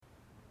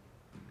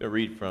I'm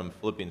going to read from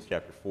Philippians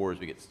chapter 4 as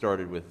we get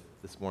started with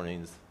this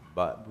morning's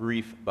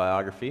brief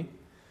biography.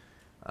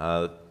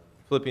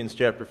 Philippians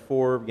chapter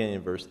 4, beginning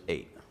in verse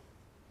 8.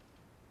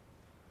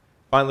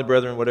 Finally,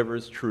 brethren, whatever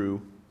is true,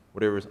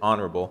 whatever is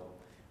honorable,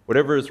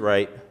 whatever is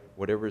right,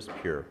 whatever is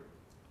pure,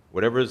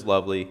 whatever is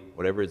lovely,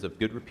 whatever is of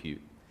good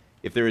repute,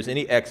 if there is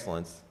any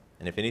excellence,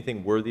 and if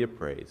anything worthy of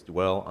praise,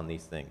 dwell on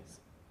these things.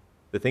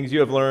 The things you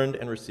have learned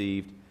and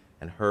received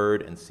and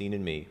heard and seen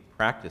in me,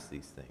 practice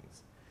these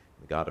things.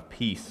 The God of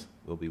peace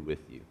will be with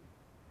you.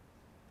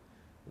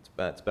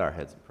 Let's bow our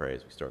heads and pray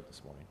as we start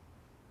this morning.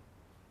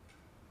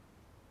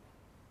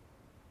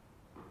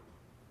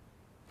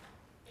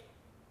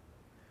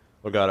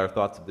 Lord God, our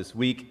thoughts of this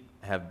week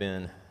have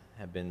been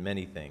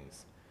many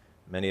things,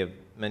 many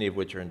of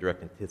which are in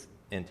direct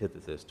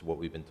antithesis to what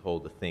we've been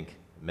told to think,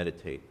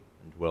 meditate,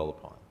 and dwell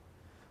upon.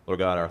 Lord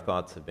God, our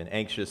thoughts have been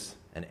anxious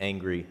and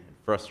angry and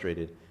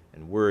frustrated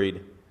and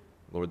worried.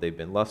 Lord, they've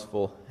been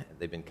lustful,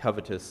 they've been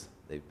covetous,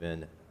 they've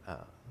been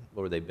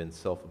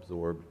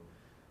self-absorbed.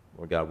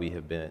 Lord God,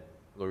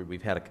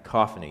 we've had a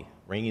cacophony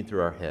ringing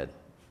through our head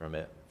from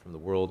the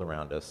world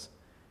around us.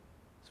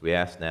 So we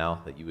ask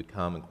now that you would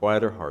come and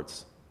quiet our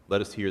hearts. Let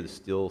us hear the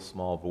still,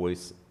 small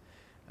voice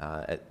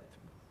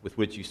with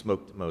which you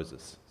spoke to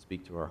Moses.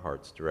 Speak to our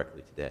hearts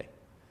directly today.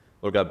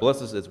 Lord God,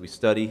 bless us as we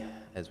study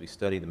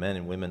the men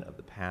and women of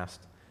the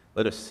past.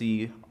 Let us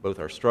see both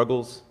our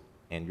struggles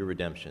and your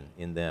redemption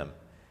in them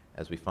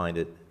as we find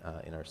it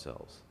in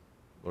ourselves.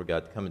 Lord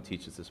God, come and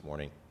teach us this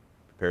morning.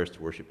 Prepare us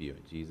to worship you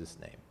in Jesus'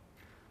 name.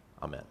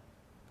 Amen.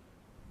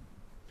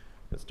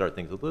 Let's start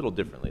things a little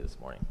differently this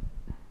morning.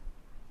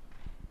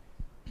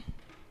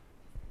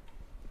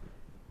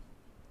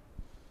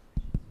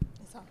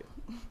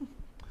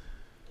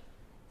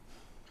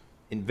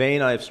 In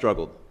vain I have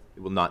struggled.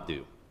 It will not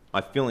do. My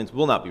feelings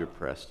will not be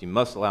repressed. You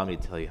must allow me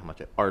to tell you how much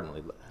I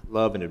ardently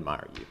love and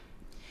admire you.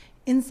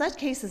 In such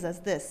cases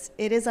as this,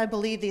 it is, I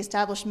believe, the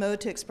established mode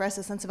to express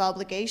a sense of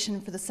obligation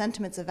for the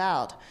sentiments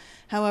avowed.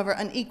 However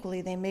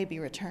unequally they may be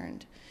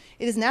returned.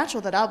 It is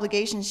natural that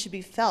obligations should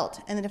be felt,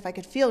 and that if I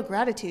could feel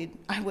gratitude,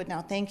 I would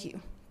now thank you.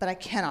 But I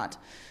cannot.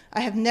 I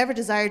have never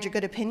desired your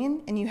good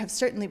opinion, and you have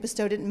certainly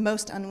bestowed it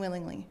most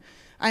unwillingly.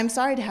 I am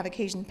sorry to have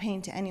occasioned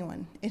pain to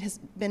anyone. It has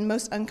been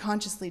most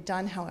unconsciously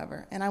done,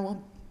 however, and I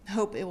will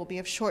hope it will be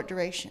of short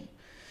duration.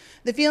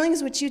 The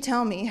feelings which you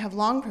tell me have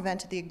long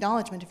prevented the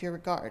acknowledgement of your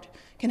regard,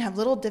 can have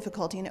little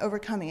difficulty in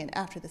overcoming it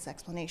after this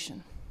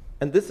explanation.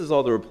 And this is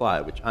all the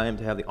reply which I am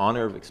to have the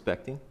honor of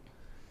expecting.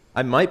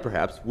 I might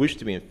perhaps wish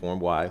to be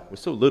informed why, with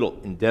so little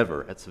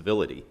endeavor at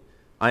civility,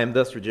 I am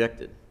thus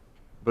rejected,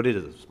 but it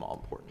is of small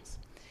importance.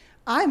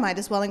 I might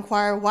as well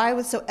inquire why,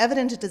 with so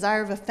evident a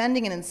desire of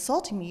offending and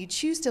insulting me, you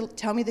choose to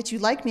tell me that you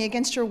like me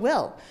against your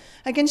will,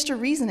 against your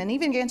reason, and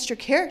even against your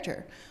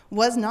character.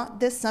 Was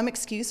not this some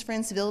excuse for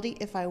incivility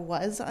if I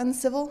was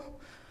uncivil?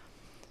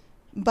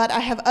 But I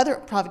have other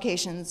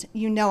provocations.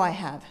 You know I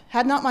have.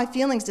 Had not my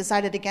feelings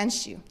decided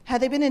against you?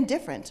 Had they been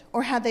indifferent,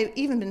 or had they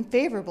even been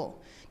favorable?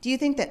 Do you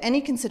think that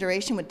any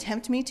consideration would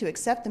tempt me to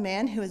accept the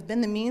man who has been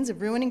the means of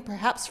ruining,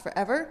 perhaps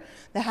forever,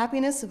 the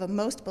happiness of a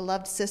most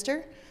beloved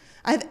sister?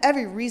 I have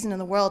every reason in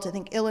the world to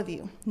think ill of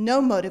you. No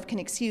motive can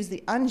excuse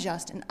the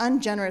unjust and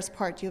ungenerous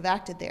part you have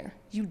acted there.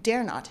 You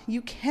dare not,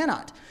 you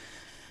cannot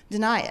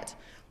deny it,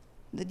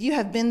 that you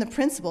have been the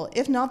principal,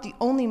 if not the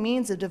only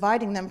means of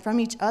dividing them from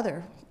each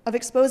other, of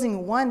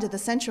exposing one to the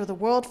censure of the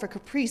world for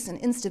caprice and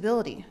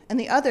instability, and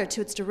the other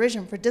to its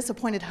derision for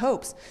disappointed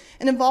hopes,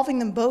 and involving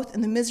them both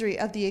in the misery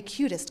of the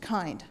acutest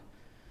kind.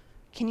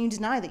 Can you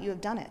deny that you have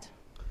done it?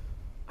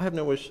 I have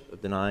no wish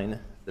of denying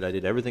that I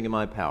did everything in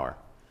my power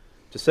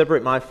to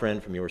separate my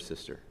friend from your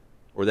sister,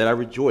 or that I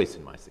rejoice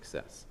in my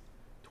success.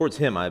 Towards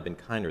him I have been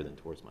kinder than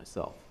towards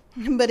myself.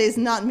 But it is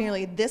not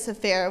merely this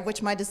affair of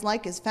which my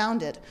dislike is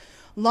founded.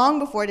 Long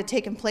before it had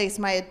taken place,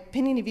 my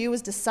opinion of you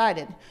was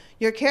decided.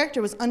 Your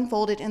character was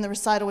unfolded in the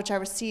recital which I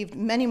received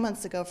many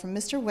months ago from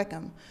Mr.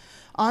 Wickham.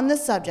 On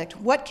this subject,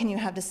 what can you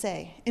have to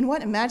say? In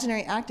what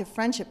imaginary act of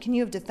friendship can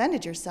you have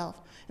defended yourself?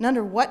 And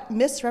under what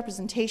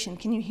misrepresentation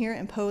can you here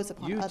impose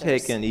upon others? You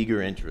take an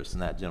eager interest in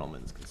that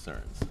gentleman's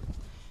concerns.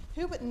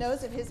 Who but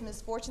knows of his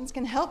misfortunes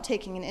can help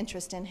taking an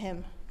interest in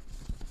him?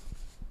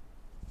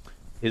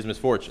 His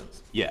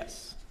misfortunes,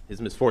 yes.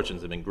 His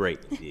misfortunes have been great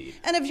indeed.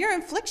 And of your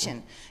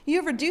infliction, you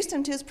have reduced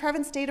him to his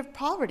present state of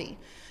poverty.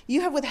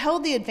 You have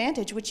withheld the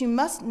advantage which you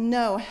must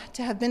know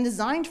to have been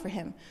designed for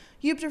him.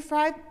 You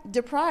have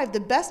deprived the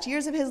best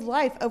years of his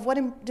life of what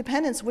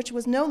independence which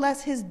was no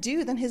less his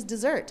due than his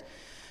desert.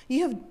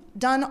 You have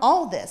done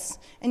all this,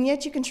 and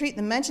yet you can treat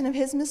the mention of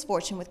his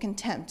misfortune with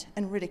contempt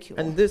and ridicule.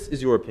 And this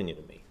is your opinion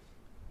of me.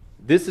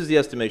 This is the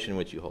estimation in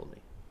which you hold me.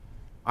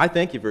 I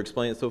thank you for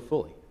explaining it so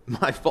fully.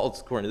 My faults,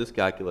 according to this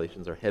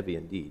calculations, are heavy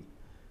indeed.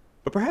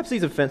 But perhaps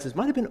these offenses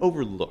might have been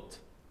overlooked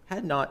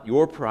had not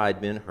your pride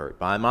been hurt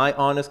by my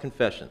honest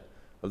confession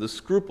of the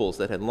scruples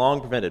that had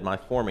long prevented my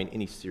forming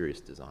any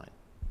serious design.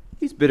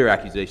 These bitter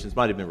accusations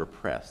might have been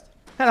repressed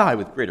had I,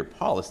 with greater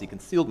policy,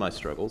 concealed my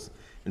struggles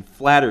and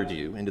flattered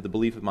you into the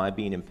belief of my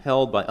being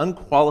impelled by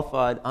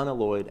unqualified,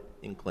 unalloyed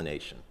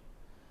inclination.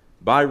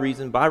 by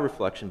reason, by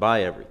reflection,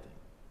 by everything.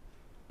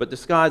 But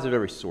disguise of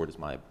every sort is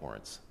my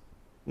abhorrence.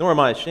 Nor am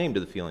I ashamed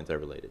of the feelings I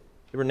related.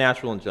 They were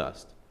natural and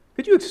just.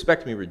 Could you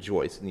expect me to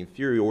rejoice in the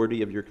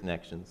inferiority of your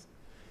connections,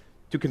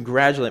 to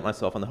congratulate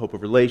myself on the hope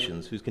of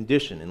relations whose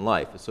condition in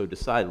life is so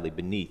decidedly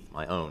beneath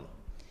my own?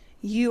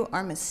 You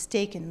are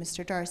mistaken,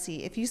 Mr.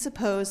 Darcy, if you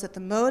suppose that the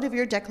mode of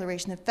your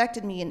declaration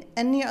affected me in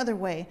any other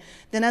way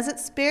than as it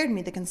spared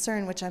me the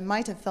concern which I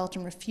might have felt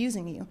in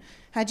refusing you,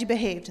 had you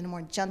behaved in a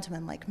more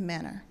gentlemanlike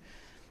manner.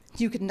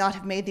 You could not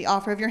have made the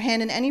offer of your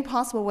hand in any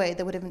possible way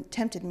that would have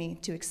tempted me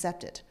to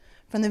accept it.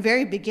 From the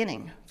very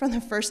beginning, from the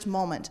first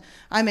moment,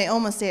 I may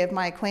almost say of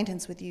my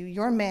acquaintance with you,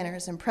 your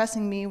manners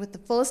impressing me with the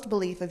fullest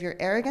belief of your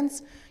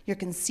arrogance, your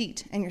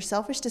conceit, and your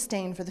selfish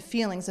disdain for the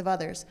feelings of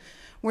others,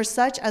 were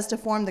such as to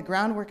form the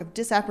groundwork of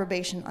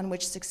disapprobation on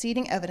which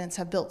succeeding evidence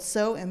have built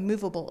so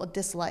immovable a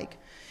dislike.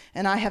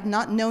 And I have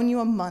not known you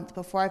a month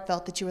before I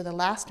felt that you were the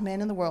last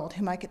man in the world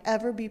whom I could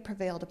ever be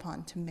prevailed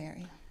upon to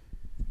marry.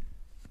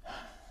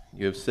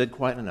 You have said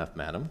quite enough,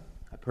 madam.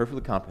 I perfectly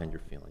comprehend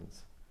your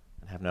feelings,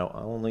 and have now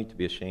only to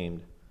be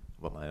ashamed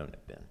of what my own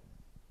have been.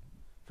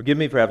 Forgive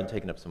me for having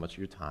taken up so much of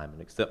your time,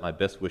 and accept my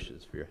best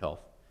wishes for your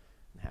health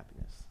and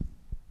happiness.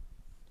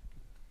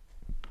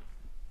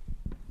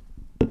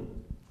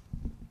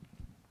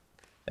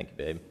 Thank you,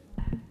 babe.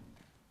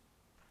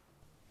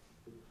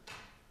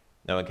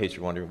 Now, in case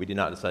you're wondering, we did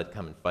not decide to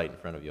come and fight in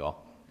front of you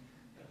all.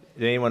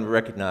 Did anyone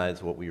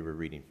recognize what we were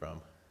reading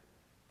from?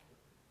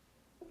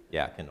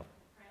 Yeah, Kendall.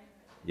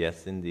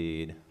 Yes,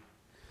 indeed.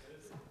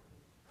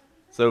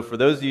 So for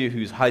those of you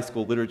whose high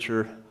school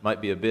literature might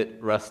be a bit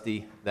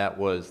rusty, that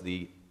was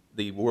the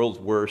world's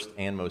worst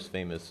and most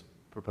famous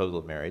proposal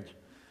of marriage,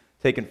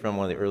 taken from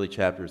one of the early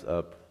chapters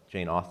of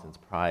Jane Austen's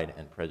Pride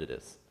and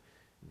Prejudice.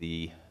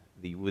 The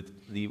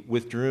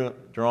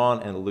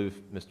withdrawn and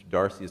aloof Mr.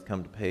 Darcy has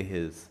come to pay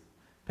his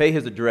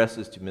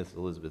addresses to Miss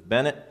Elizabeth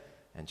Bennet,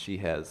 and she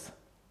has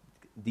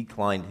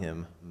declined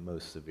him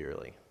most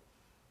severely.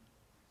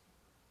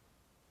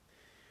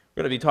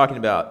 We're going to be talking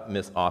about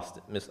Miss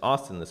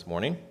Austen this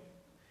morning.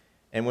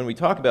 And when we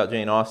talk about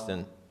Jane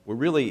Austen, we're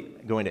really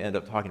going to end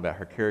up talking about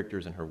her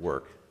characters and her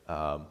work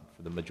for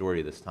the majority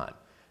of this time.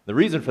 The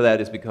reason for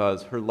that is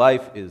because her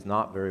life is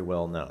not very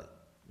well known.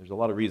 There's a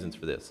lot of reasons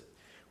for this.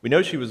 We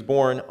know she was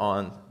born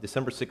on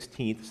December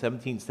 16th,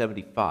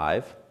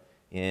 1775,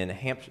 in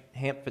Hampshire,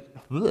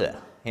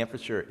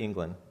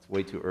 England. It's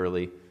way too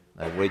early.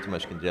 I have way too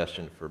much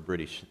congestion for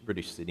British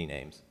city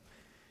names.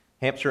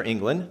 Hampshire,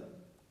 England.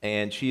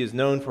 And she is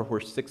known for her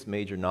 6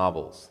 major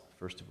novels.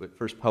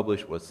 First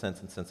published was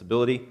Sense and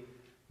Sensibility,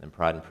 then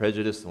Pride and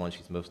Prejudice, the one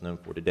she's most known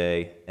for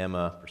today,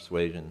 Emma,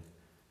 Persuasion,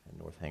 and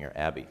Northanger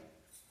Abbey.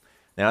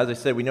 Now, as I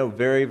said, we know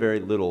very,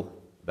 very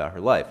little about her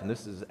life, and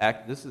this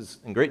is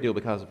in great deal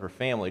because of her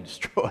family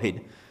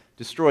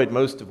destroyed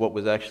most of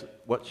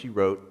what she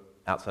wrote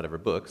outside of her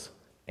books,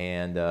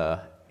 and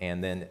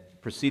then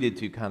proceeded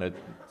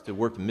to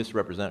work to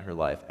misrepresent her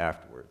life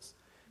afterwards.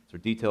 So her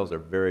details are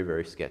very,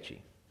 very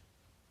sketchy.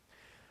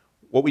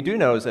 What we do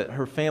know is that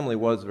her family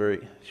was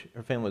very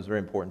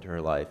important to her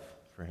life,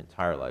 for her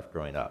entire life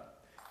growing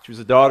up. She was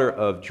the daughter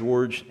of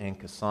George and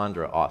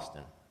Cassandra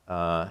Austen.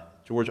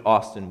 George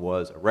Austen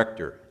was a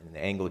rector in the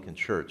Anglican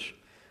Church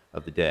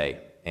of the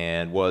day,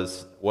 and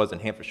was in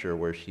Hampshire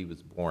where she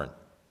was born.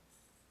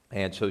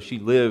 And so she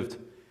lived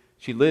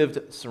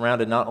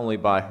surrounded not only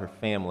by her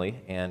family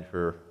and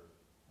her,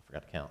 I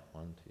forgot to count,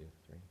 1, 2,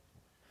 3,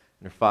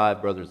 and her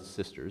 5 brothers and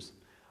sisters,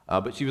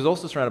 but she was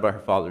also surrounded by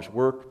her father's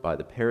work, by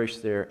the parish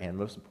there, and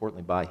most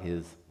importantly by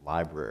his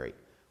library,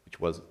 which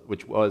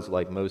was,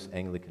 like most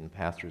Anglican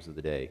pastors of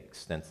the day,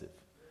 extensive.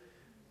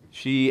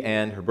 She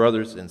and her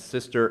brothers and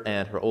sister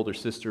and her older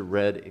sister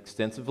read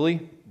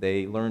extensively.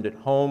 They learned at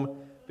home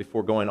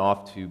before going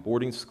off to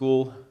boarding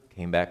school,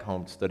 came back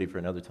home to study for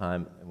another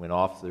time, and went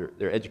off.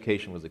 Their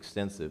education was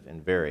extensive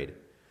and varied.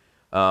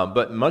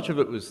 But much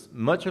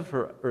of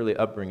her early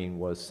upbringing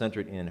was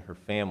centered in her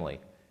family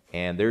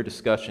and their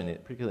discussion,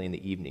 particularly in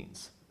the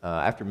evenings.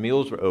 After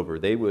meals were over,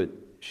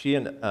 she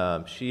and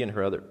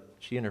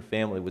her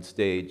family would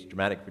stage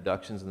dramatic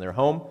productions in their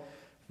home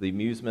for the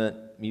amusement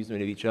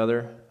of each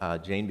other.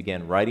 Jane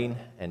began writing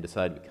and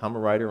decided to become a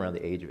writer around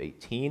the age of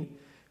 18.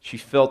 She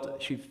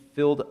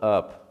filled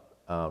up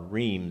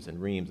reams and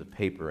reams of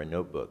paper and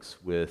notebooks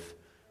with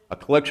a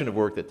collection of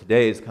work that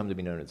today has come to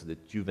be known as the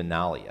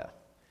Juvenilia,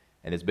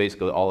 and it's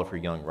basically all of her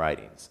young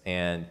writings.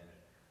 And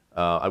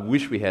I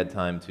wish we had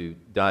time to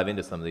dive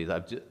into some of these.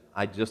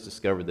 I just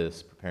discovered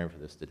this preparing for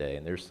this today,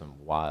 and there's some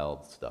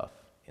wild stuff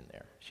in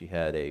there. She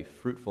had a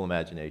fruitful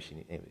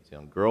imagination as a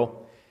young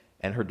girl,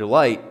 and her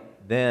delight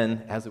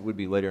then, as it would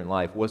be later in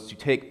life, was to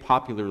take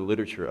popular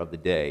literature of the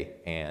day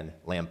and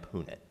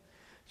lampoon it.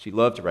 She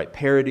loved to write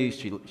parodies.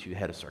 She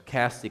had a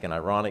sarcastic and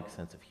ironic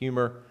sense of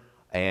humor,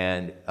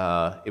 and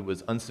it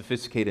was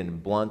unsophisticated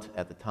and blunt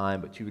at the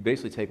time, but she would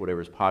basically take whatever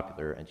was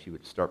popular and she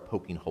would start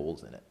poking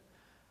holes in it.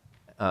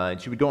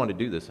 And she would go on to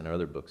do this in her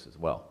other books as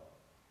well.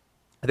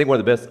 I think one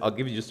of the best, I'll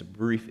give you just a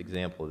brief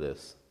example of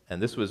this.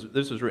 And this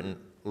was written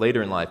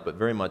later in life, but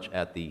very much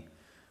at the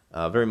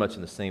very much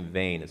in the same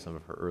vein as some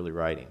of her early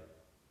writing.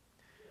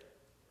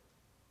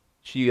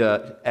 She,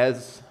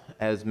 as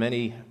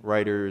many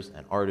writers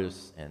and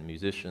artists and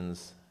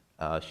musicians,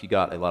 she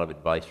got a lot of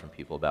advice from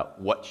people about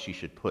what she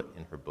should put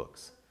in her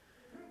books.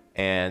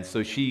 And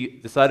so she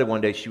decided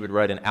one day she would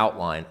write an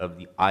outline of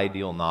the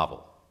ideal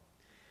novel.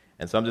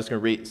 And so I'm just going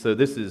to read, so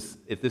this is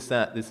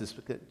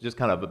just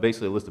kind of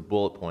basically a list of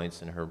bullet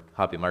points in her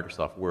copy of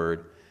Microsoft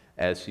Word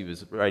as she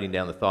was writing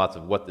down the thoughts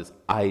of what this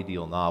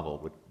ideal novel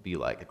would be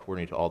like,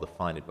 according to all the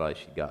fine advice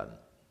she'd gotten.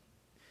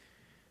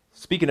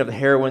 Speaking of the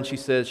heroine, she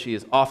says she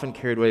is often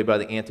carried away by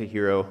the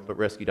anti-hero, but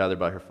rescued either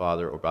by her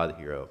father or by the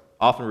hero,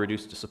 often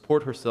reduced to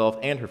support herself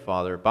and her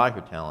father by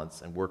her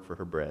talents and work for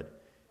her bread,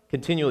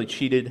 continually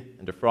cheated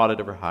and defrauded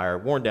of her hire,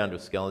 worn down to a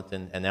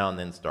skeleton, and now and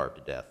then starved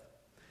to death.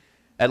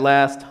 At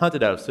last,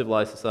 hunted out of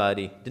civilized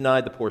society,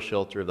 denied the poor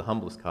shelter of the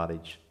humblest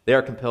cottage, they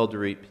are compelled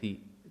to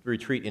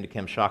retreat into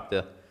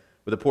Kamchatka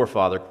with a poor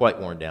father quite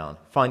worn down,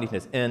 finding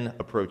his end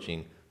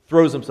approaching,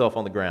 throws himself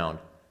on the ground,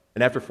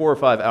 and after 4 or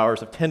 5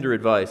 hours of tender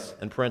advice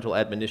and parental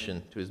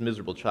admonition to his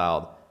miserable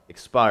child,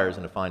 expires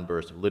in a fine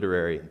burst of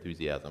literary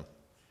enthusiasm,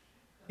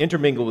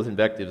 intermingled with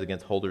invectives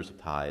against holders of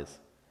tithes.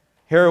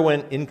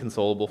 Heroine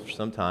inconsolable for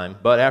some time,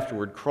 but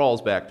afterward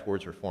crawls back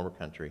towards her former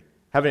country,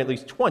 having at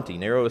least 20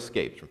 narrow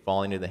escapes from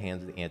falling into the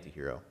hands of the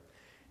anti-hero.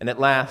 And at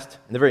last,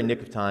 in the very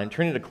nick of time,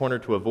 turning a corner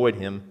to avoid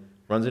him,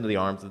 runs into the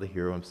arms of the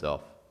hero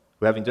himself,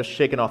 who, having just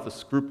shaken off the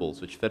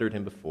scruples which fettered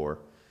him before,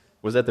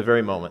 was at the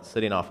very moment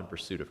setting off in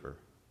pursuit of her.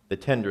 The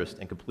tenderest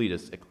and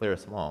completest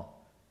éclaircissement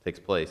takes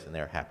place, and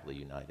they are happily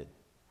united.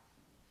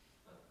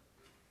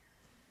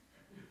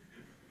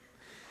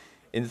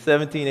 In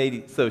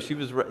 1780, so she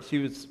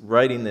was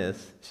writing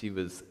this. She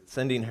was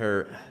sending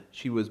her.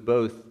 She was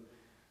both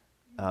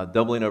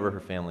doubling over her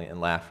family in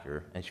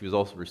laughter, and she was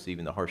also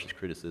receiving the harshest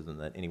criticism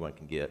that anyone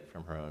can get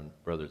from her own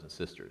brothers and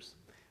sisters.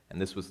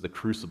 And this was the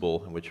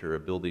crucible in which her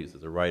abilities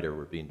as a writer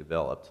were being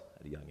developed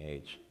at a young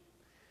age.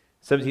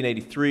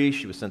 1783,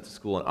 she was sent to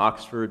school in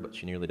Oxford, but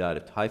she nearly died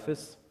of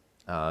typhus.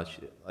 As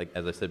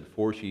I said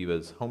before, she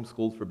was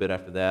homeschooled for a bit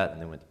after that,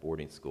 and then went to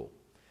boarding school.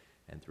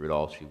 And through it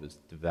all, she was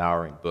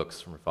devouring books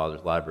from her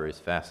father's library as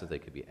fast as they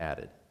could be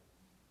added.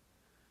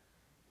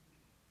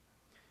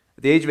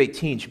 At the age of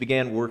 18, she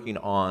began working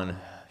on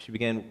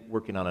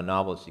a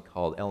novel she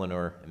called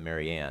Eleanor and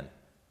Marianne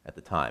at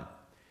the time.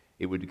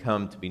 It would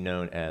come to be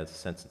known as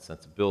Sense and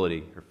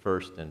Sensibility, her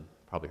first and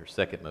probably her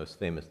second most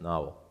famous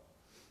novel.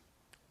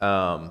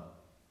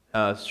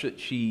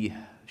 She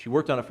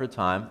worked on it for a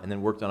time, and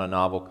then worked on a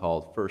novel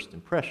called First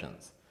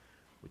Impressions,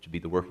 which would be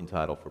the working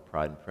title for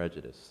Pride and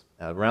Prejudice.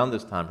 Around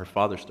this time, her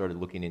father started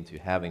looking into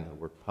having her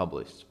work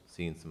published,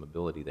 seeing some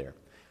ability there.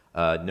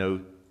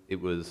 It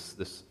was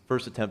this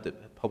first attempt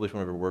at publishing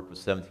one of her work was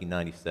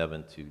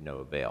 1797 to no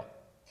avail.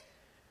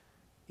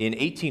 In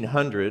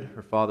 1800,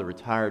 her father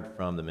retired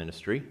from the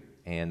ministry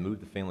and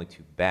moved the family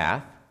to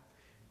Bath,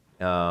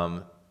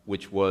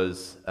 which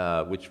was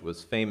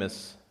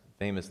famous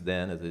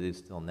then, as it is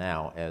still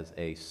now, as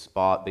a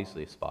spa,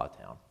 basically a spa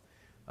town.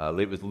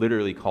 It was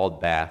literally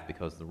called Bath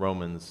because the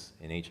Romans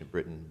in ancient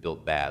Britain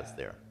built baths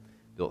there,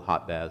 built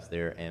hot baths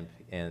there,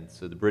 and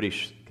so the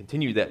British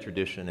continued that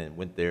tradition and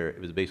went there. It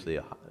was basically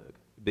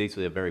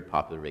a very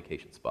popular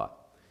vacation spot.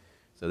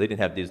 So they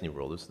didn't have Disney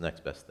World. This was the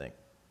next best thing.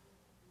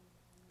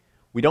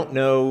 We don't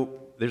know.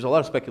 There's a lot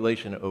of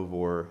speculation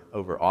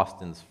over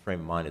Austen's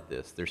frame of mind at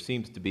this. There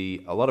seems to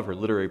be a lot of her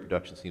literary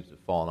production seems to have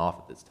fallen off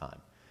at this time.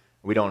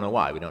 We don't know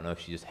why. We don't know if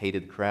she just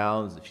hated the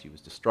crowds, if she was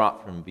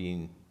distraught from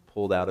being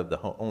pulled out of the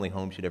only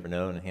home she'd ever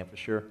known in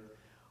Hampshire,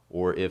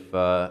 or if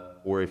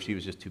she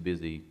was just too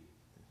busy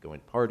going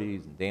to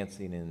parties and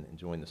dancing and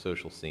enjoying the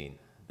social scene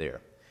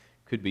there.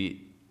 Could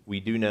be. We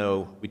do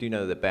know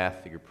that Bath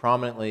figured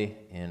prominently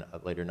in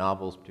later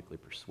novels, particularly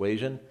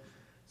Persuasion.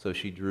 So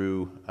she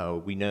drew.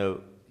 We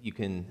know you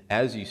can,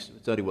 as you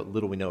study what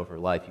little we know of her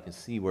life, you can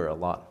see where a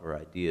lot of her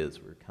ideas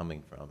were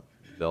coming from,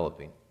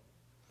 developing.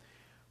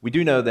 We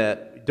do know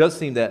that it does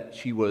seem that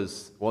she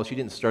was, while she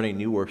didn't start any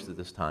new works at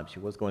this time, she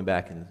was going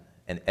back and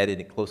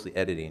closely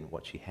editing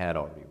what she had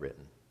already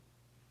written.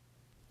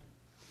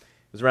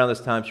 It was around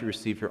this time she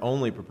received her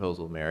only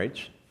proposal of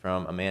marriage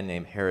from a man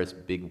named Harris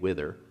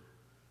Bigwither.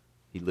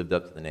 He lived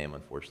up to the name,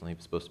 unfortunately. He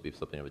was supposed to be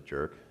something of a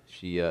jerk.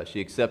 She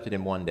accepted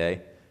him one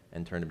day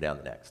and turned him down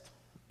the next.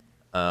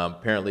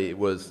 Apparently, it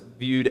was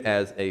viewed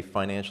as a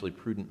financially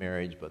prudent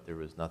marriage, but there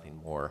was nothing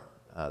more.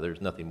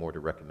 To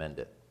recommend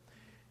it.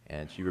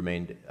 And she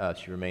remained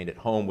at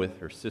home with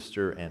her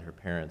sister and her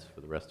parents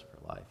for the rest of her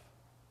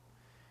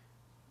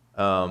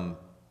life.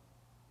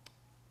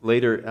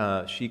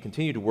 Later, she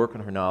continued to work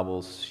on her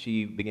novels.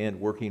 She began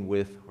working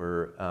with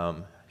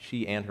her.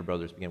 She and her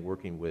brothers began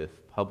working with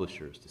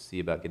publishers to see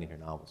about getting her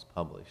novels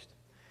published.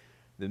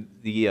 There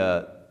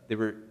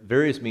were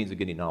various means of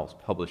getting novels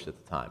published at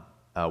the time.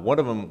 One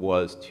of them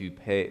was to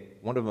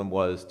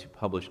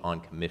publish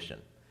on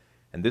commission.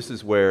 And this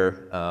is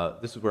where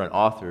an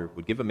author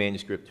would give a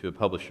manuscript to a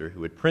publisher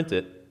who would print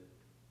it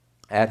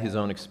at his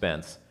own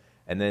expense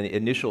And then the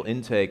initial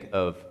intake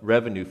of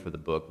revenue for the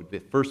book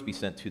would first be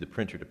sent to the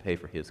printer to pay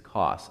for his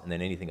costs, and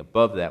then anything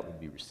above that would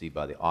be received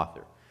by the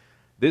author.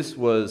 This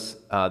was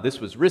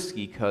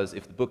risky because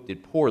if the book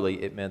did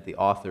poorly, it meant the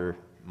author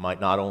might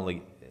not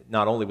only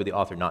would the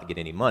author not get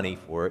any money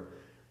for it,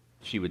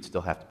 she would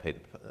still have to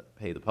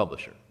pay the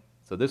publisher.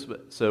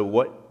 So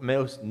what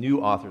most new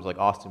authors like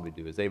Austen would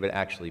do is they would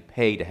actually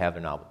pay to have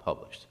their novel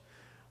published.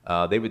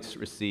 They would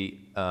receive,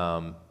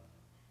 flip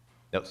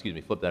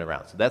that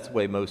around. So that's the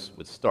way most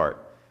would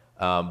start.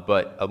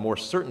 But a more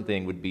certain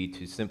thing would be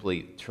to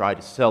simply try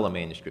to sell a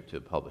manuscript to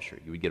a publisher.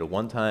 You would get a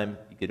one-time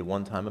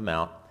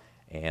amount,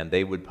 and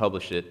they would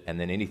publish it, and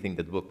then anything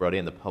that the book brought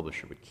in, the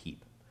publisher would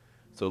keep.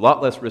 So a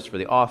lot less risk for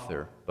the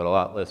author, but a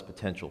lot less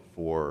potential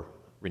for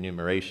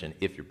remuneration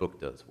if your book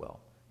does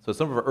well. So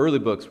some of her early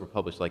books were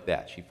published like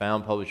that. She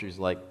found publishers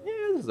like,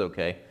 yeah, this is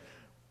okay.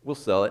 We'll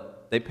sell it.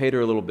 They paid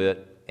her a little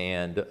bit,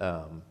 and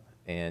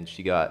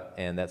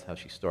that's how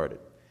she started.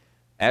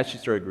 As she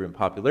started growing in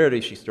popularity,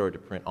 she started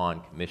to print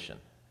on commission.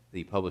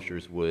 The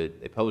publishers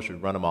would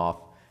run them off.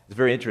 It's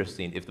very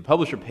interesting. If the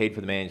publisher paid for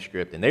the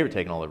manuscript and they were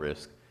taking all the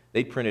risk,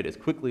 they'd print it as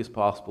quickly as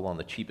possible on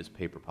the cheapest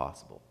paper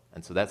possible.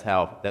 And so that's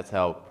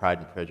how Pride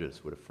and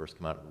Prejudice would have first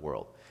come out of the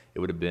world. It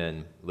would have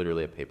been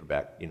literally a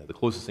paperback, the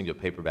closest thing to a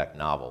paperback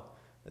novel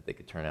that they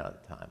could turn out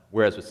at the time.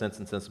 Whereas with Sense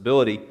and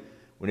Sensibility,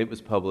 when it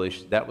was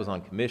published, that was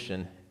on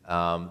commission.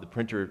 The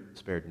printer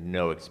spared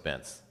no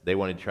expense. They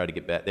wanted to try to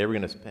get back.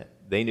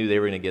 They knew they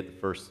were going to get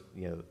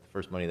the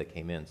first money that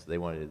came in, so they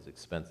wanted it as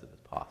expensive as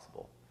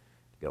possible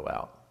to go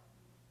out.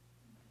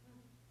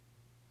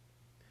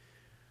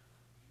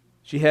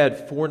 She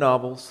had 4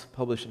 novels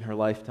published in her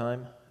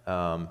lifetime: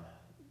 Pride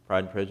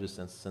and Prejudice,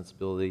 Sense and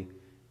Sensibility,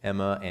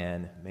 Emma,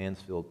 and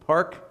Mansfield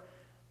Park.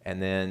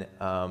 And then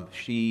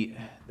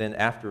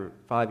after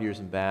 5 years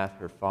in Bath,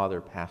 her father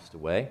passed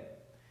away.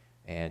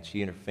 And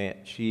she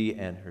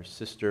and her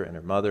sister and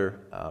her mother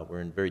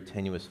were in a very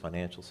tenuous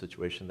financial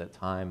situation at that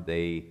time.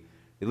 They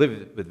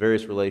lived with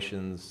various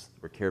relations,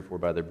 were cared for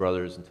by their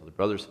brothers until the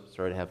brothers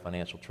started to have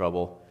financial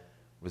trouble.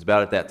 It was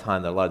about at that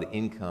time that a lot of the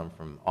income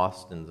from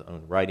Austen's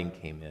own writing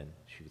came in.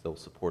 She was able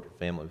to support her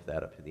family with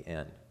that up to the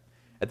end.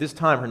 At this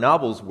time, her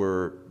novels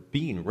were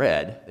being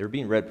read. They were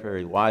being read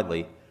very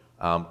widely.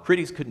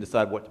 Critics couldn't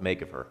decide what to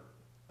make of her.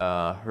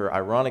 Her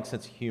ironic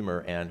sense of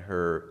humor and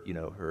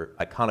her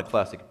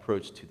iconoclastic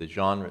approach to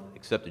the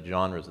accepted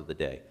genres of the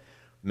day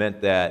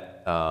meant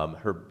that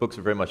her books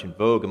were very much in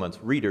vogue amongst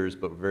readers,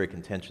 but were very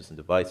contentious and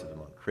divisive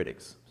among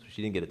critics. So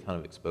she didn't get a ton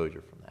of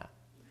exposure from that.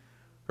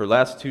 Her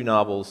last 2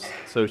 novels,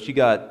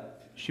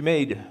 she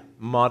made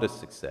modest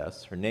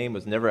success. Her name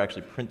was never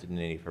actually printed in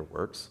any of her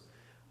works.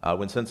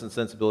 When Sense and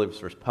Sensibility was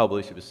first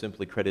published, it was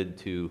simply credited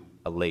to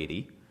a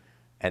lady,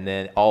 and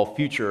then all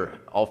future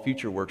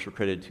works were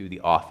credited to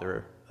the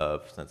author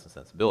of Sense and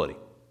Sensibility.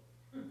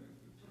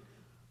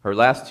 Her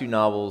last 2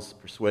 novels,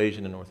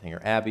 Persuasion and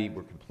Northanger Abbey,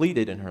 were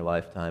completed in her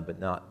lifetime,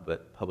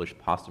 but published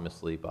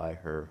posthumously by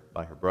her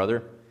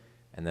brother,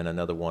 and then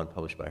another one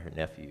published by her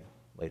nephew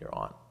later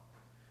on.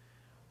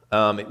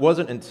 It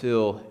wasn't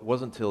until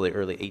the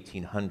early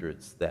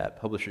 1800s that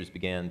publishers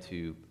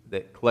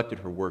that collected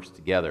her works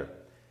together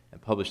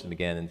and published them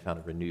again and found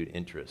a renewed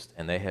interest.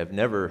 And they have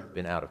never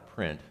been out of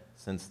print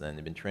since then.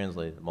 They've been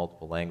translated to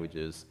multiple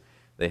languages.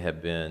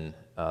 They've been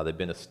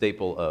a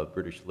staple of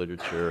British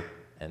literature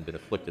and been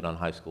afflicted on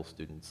high school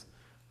students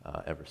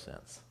ever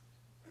since.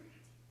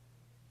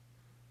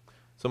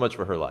 So much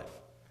for her life.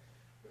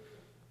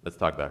 Let's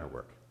talk about her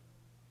work.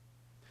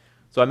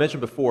 So I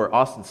mentioned before,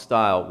 Austen's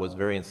style was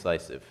very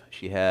incisive.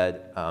 She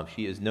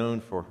is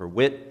known for her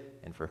wit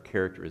and for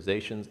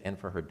characterizations and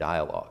for her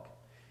dialogue.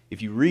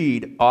 If you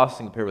read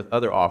Austen compared with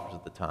other authors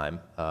at the time,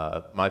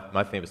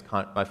 my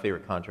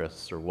favorite contrast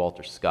is Sir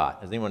Walter Scott.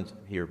 Has anyone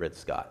here read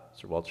Scott?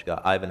 Sir Walter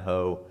Scott,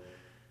 Ivanhoe,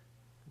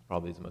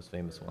 probably is the most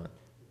famous one.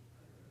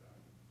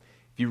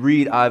 If you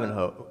read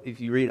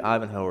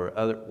Ivanhoe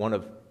or one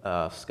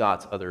of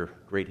Scott's other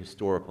great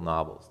historical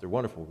novels, they're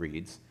wonderful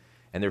reads,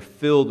 and they're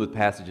filled with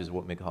passages of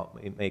what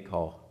we may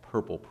call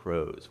purple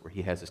prose, where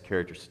he has his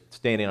character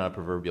standing on a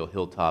proverbial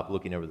hilltop,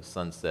 looking over the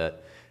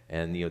sunset,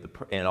 and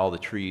and all the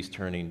trees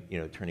turning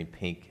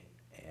pink,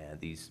 and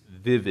these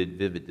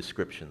vivid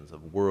descriptions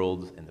of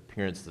worlds and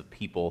appearances of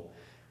people,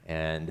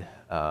 and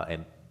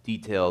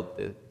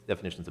detailed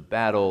definitions of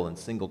battle and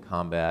single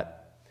combat.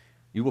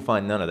 You will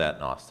find none of that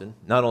in Austen,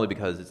 not only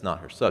because it's not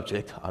her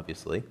subject,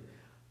 obviously,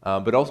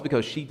 but also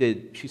because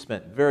she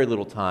spent very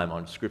little time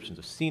on descriptions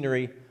of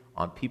scenery,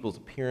 on people's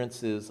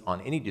appearances,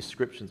 on any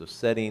descriptions of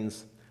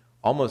settings.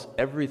 Almost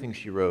everything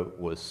she wrote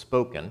was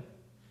spoken,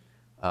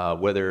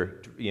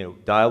 whether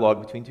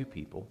dialogue between 2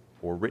 people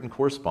or written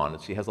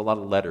correspondence. She has a lot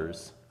of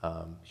letters.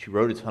 She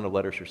wrote a ton of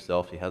letters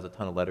herself. She has a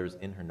ton of letters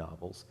in her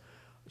novels.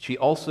 She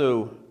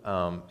also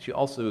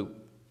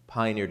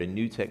pioneered a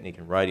new technique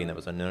in writing that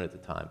was unknown at the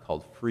time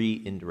called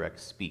free indirect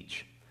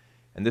speech.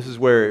 And this is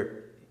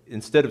where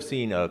instead of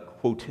seeing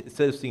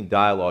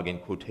dialogue in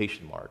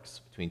quotation marks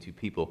between 2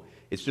 people,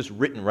 it's just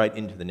written right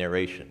into the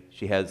narration.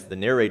 She has the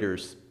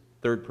narrator's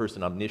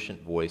third-person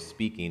omniscient voice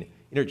speaking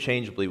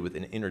interchangeably with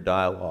an inner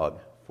dialogue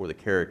for the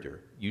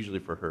character, usually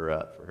for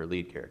her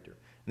lead character.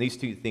 And these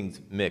two things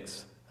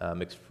mix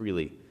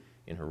freely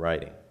in her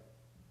writing.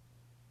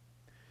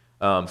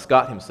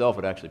 Scott himself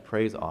would actually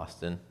praise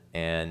Austen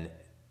and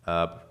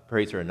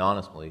praise her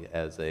anonymously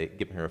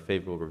giving her a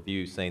favorable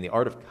review, saying, "The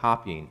art of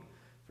copying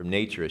from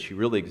nature as she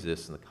really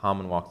exists in the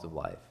common walks of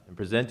life and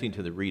presenting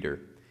to the reader,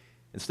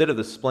 instead of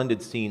the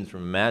splendid scenes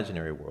from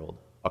imaginary world,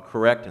 a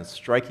correct and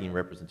striking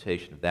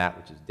representation of that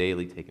which is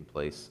daily taking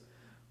place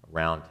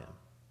around him."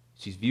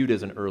 She's viewed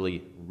as an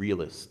early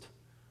realist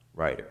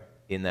writer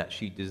in that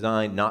she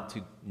designed not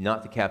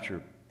to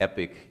capture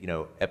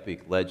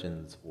epic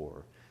legends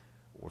or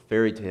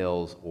fairy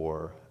tales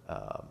or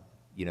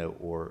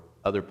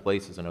other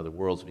places and other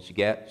worlds, but she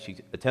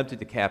attempted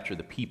to capture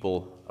the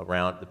people,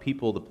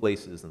 the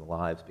places, and the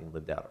lives being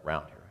lived out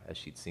around her as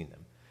she'd seen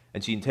them.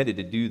 And she intended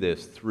to do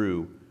this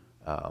through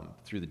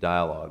the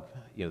dialogue,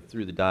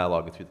 through the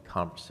dialogue and through the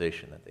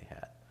conversation that they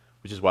had,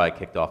 which is why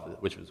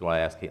I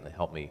asked Caitlin to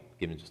help me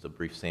give just a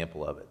brief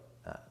sample of it,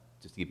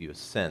 just to give you a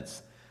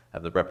sense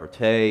of the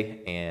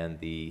repartee and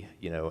the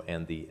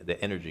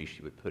energy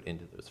she would put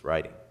into this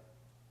writing.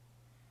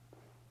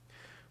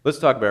 Let's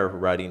talk about her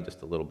writing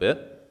just a little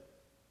bit.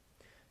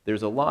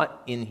 There's a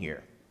lot in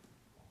here.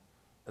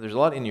 There's a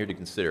lot in here to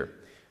consider.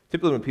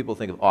 Typically when people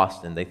think of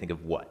Austen, they think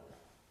of what?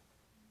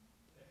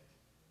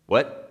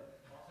 What?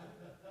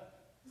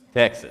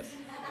 Texas.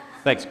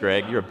 Thanks,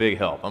 Greg. You're a big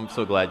help. I'm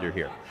so glad you're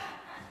here.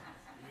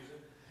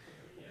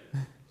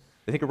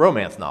 They think of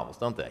romance novels,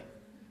 don't they?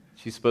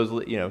 She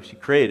supposedly, she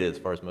created it as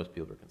far as most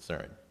people are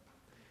concerned.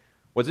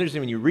 What's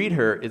interesting when you read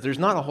her is there's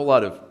not a whole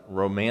lot of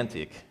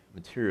romantic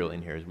material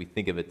in here as we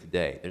think of it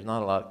today. There's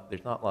not a lot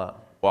of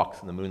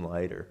walks in the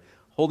moonlight or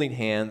holding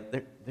hands.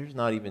 There's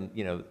not even,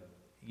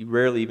 you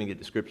rarely even get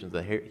descriptions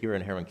of hero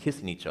and heroine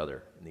kissing each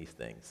other in these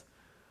things.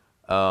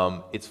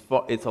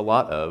 It's a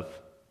lot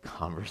of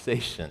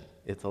conversation.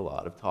 It's a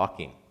lot of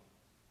talking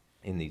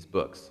in these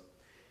books.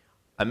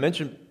 I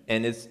mentioned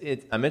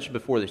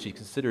before that she's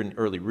considered an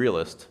early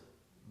realist,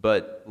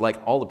 but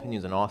like all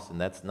opinions on Austen,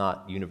 that's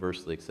not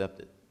universally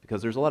accepted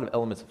because there's a lot of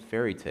elements of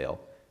fairy tale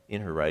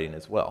in her writing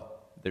as well.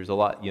 There's a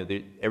lot,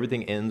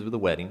 everything ends with a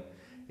wedding.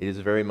 It is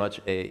very much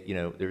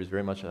there is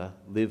very much a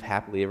live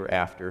happily ever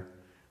after.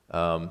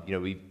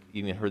 We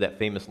even heard that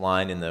famous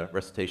line in the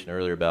recitation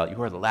earlier about,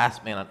 "You are the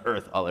last man on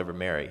earth I'll ever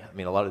marry." I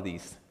mean, a lot of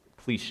these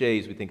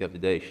cliches we think of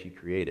today, she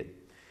created.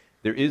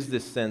 There is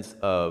this sense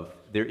of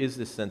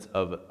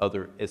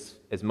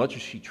as much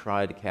as she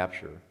tried to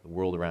capture the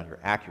world around her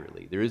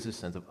accurately, there is this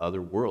sense of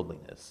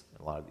otherworldliness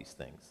in a lot of these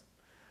things,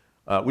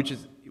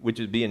 which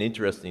would be an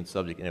interesting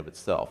subject in of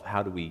itself.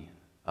 How do we?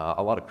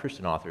 A lot of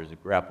Christian authors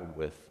have grappled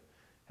with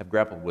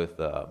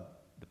the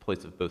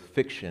place of both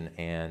fiction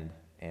and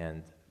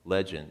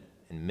legend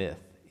and myth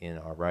in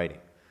our writing.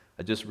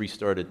 I just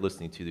restarted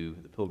listening to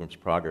The Pilgrim's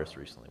Progress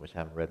recently, which I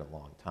haven't read in a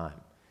long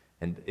time.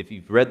 And if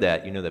you've read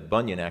that, you know that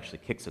Bunyan actually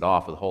kicks it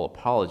off with a whole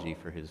apology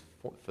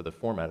for the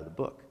format of the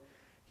book.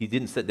 He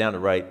didn't sit down to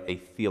write a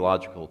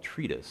theological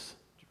treatise,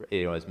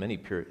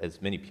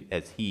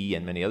 as he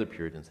and many other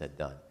Puritans had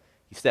done.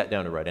 He sat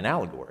down to write an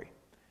allegory.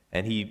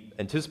 And he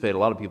anticipated a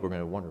lot of people were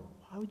going to wonder,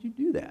 why would you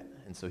do that?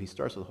 And so he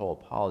starts with a whole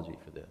apology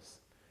for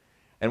this.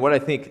 And what I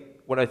think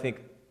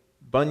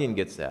Bunyan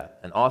gets at,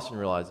 and Austen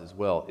realizes as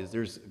well, is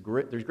there's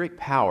great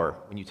power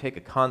when you take a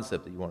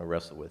concept that you want to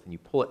wrestle with and you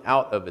pull it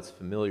out of its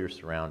familiar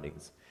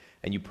surroundings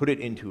and you put it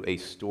into a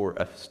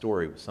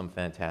story with some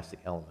fantastic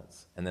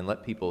elements and then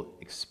let people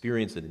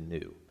experience it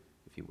anew,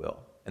 if you will.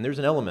 And there's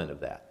an element of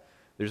that.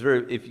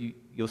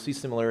 You'll see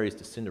similarities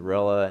to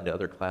Cinderella and to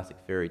other classic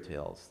fairy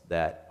tales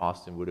that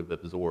Austen would have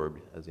absorbed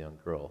as a young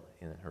girl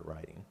in her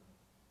writing.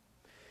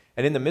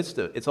 And in the midst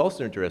of it's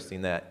also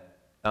interesting that,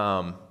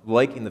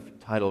 like in the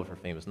title of her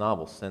famous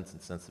novel, Sense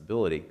and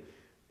Sensibility,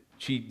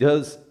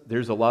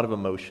 there's a lot of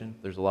emotion,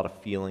 there's a lot of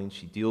feeling.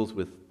 She deals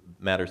with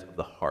matters of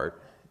the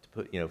heart, to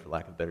put, for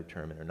lack of a better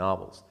term, in her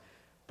novels.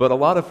 But a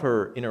lot of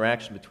her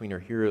interaction between her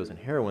heroes and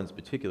heroines in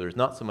particular is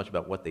not so much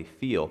about what they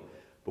feel,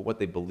 but what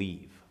they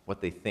believe, what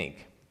they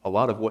think. A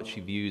lot of what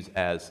she views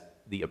as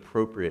the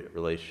appropriate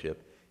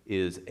relationship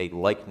is a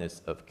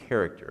likeness of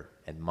character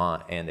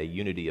and a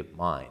unity of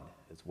mind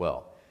as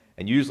well.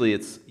 And usually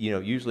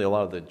a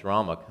lot of the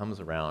drama comes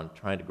around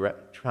trying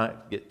to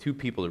get two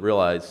people to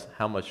realize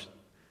how much,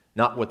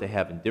 not what their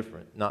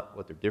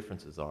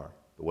differences are,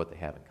 but what they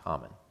have in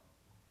common.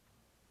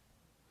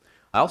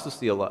 I also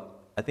see a lot,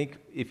 I think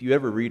if you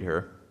ever read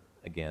her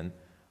again,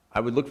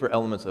 I would look for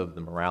elements of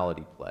the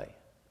morality play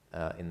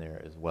in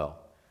there as well.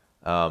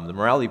 The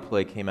morality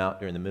play came out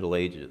during the Middle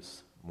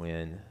Ages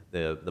when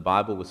the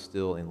Bible was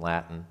still in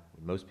Latin,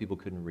 when most people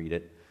couldn't read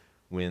it,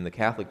 when the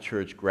Catholic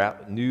Church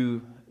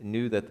knew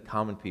that the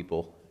common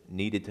people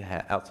needed to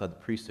have, outside the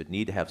priesthood,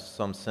 need to have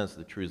some sense of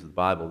the truths of the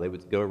Bible. They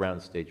would go around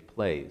and stage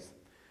plays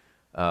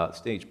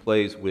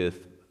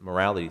with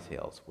morality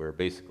tales, where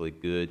basically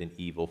good and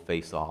evil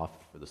face off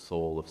for the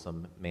soul of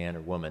some man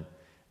or woman.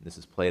 And this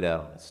is played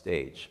out on a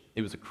stage.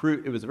 It was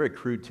a very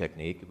crude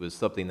technique. It was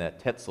something that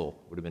Tetzel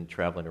would have been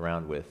traveling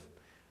around with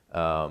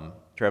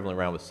traveling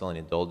around with selling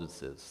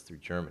indulgences through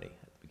Germany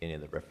at the beginning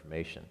of the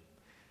Reformation.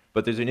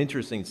 But there's an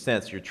interesting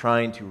sense you're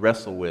trying to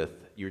wrestle with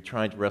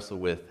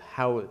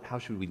how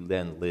should we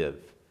then live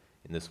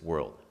in this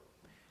world.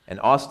 And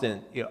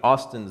Austen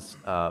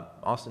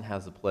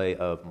has a play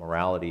of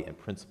morality and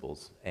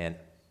principles and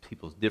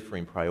people's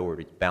differing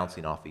priorities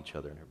bouncing off each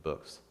other in her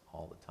books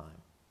all the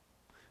time.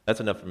 That's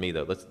enough for me,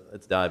 though.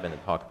 Let's dive in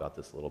and talk about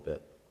this a little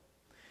bit.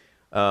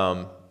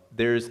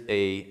 There is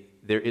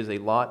a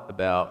lot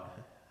about,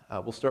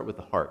 we'll start with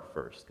the heart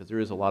first, because there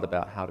is a lot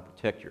about how to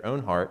protect your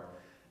own heart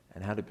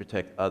and how to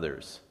protect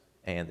others,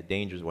 and the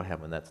dangers of what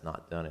happens when that's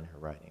not done in her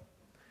writing.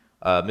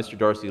 Mr.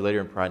 Darcy,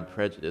 later in Pride and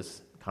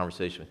Prejudice,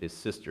 conversation with his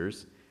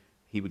sisters,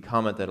 he would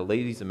comment that a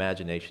lady's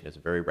imagination is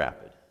very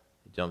rapid.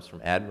 It jumps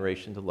from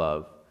admiration to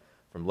love,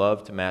 from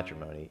love to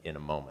matrimony in a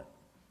moment.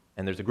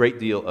 And there's a great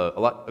deal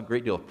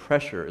of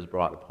pressure is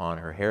brought upon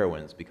her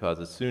heroines, because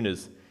as soon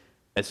as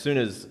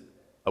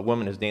a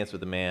woman has danced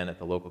with a man at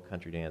the local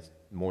country dance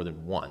more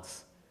than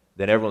once,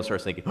 then everyone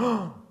starts thinking,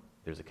 oh,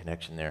 there's a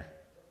connection there.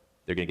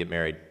 They're going to get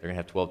married. They're going to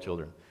have 12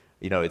 children.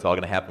 It's all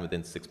going to happen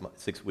within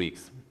 6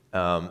 weeks.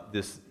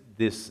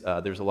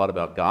 There's a lot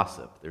about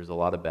gossip. There's a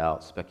lot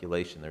about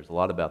speculation. There's a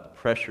lot about the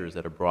pressures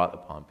that are brought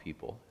upon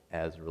people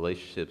as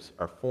relationships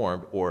are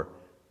formed or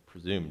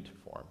presumed to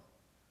form.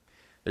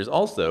 There's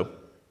also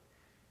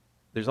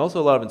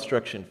a lot of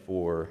instruction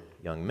for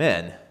young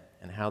men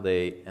and how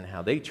they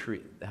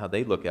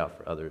look out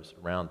for others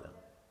around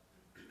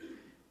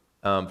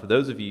them. For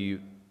those of you,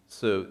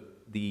 so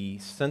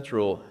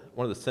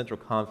one of the central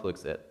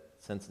conflicts at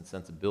Sense and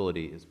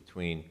Sensibility is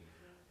between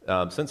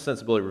Sense and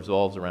Sensibility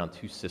revolves around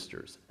two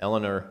sisters,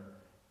 Eleanor,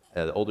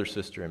 the older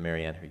sister, and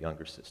Marianne, her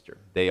younger sister.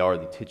 They are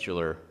the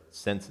titular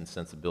Sense and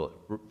Sensibility.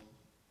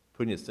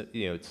 Putting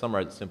it,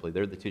 summarize it simply,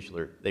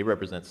 they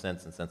represent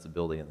sense and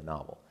sensibility in the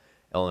novel.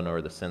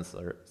 Eleanor, the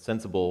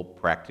sensible,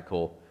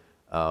 practical,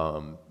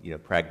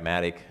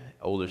 pragmatic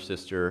older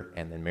sister,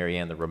 and then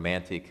Marianne, the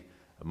romantic,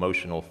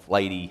 emotional,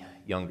 flighty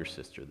younger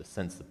sister, the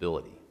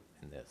sensibility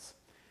in this.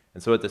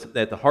 And so at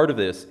the heart of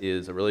this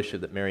is a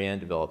relationship that Marianne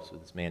develops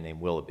with this man named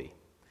Willoughby,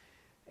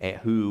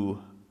 who,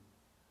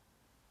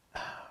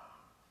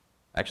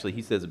 actually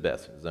he says it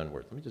best in his own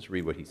words. Let me just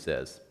read what he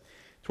says.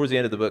 Towards the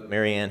end of the book,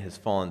 Marianne has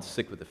fallen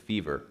sick with a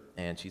fever,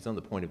 and she's on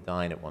the point of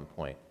dying at one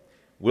point.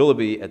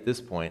 Willoughby, at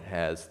this point,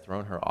 has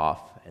thrown her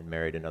off and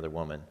married another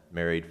woman,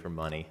 married for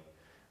money,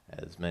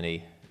 as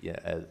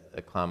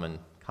a common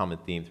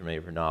theme through many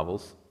of her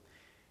novels.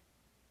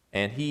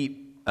 And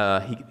he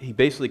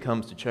basically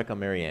comes to check on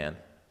Marianne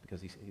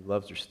because he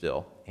loves her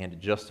still, and to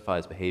justify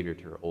his behavior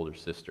to her older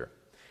sister.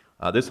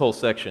 This whole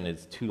section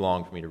is too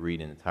long for me to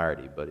read in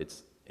entirety, but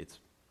it's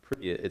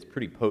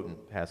pretty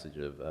potent passage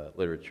of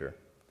literature.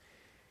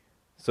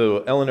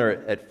 So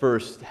Eleanor at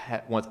first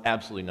wants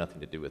absolutely nothing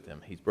to do with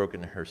him. He's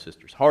broken her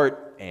sister's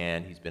heart,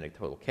 and he's been a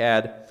total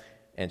cad,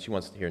 and she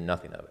wants to hear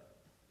nothing of it.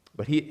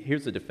 But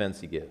here's the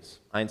defense he gives.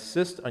 I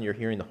insist on your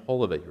hearing the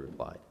whole of it, he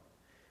replied.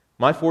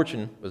 My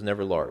fortune was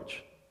never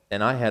large,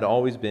 and I had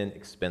always been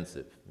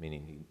expensive,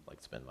 meaning he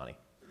liked to spend money,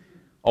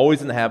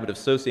 always in the habit of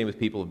associating with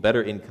people of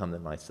better income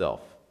than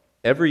myself.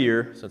 Every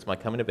year since my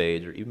coming of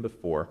age, or even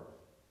before,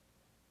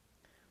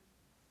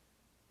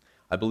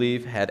 I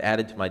believe had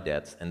added to my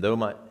debts, and though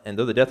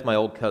the death of my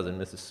old cousin,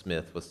 Mrs.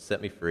 Smith, was to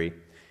set me free,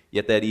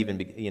 yet that even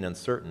being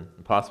uncertain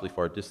and possibly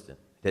far distant,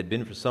 it had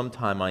been for some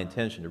time my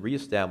intention to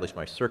reestablish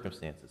my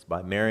circumstances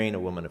by marrying a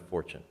woman of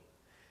fortune.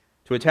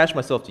 To attach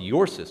myself to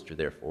your sister,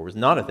 therefore, was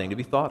not a thing to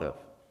be thought of,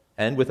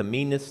 and with a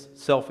meanness,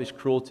 selfish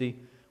cruelty,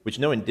 which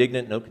no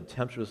indignant, no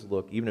contemptuous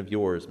look, even of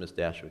yours, Miss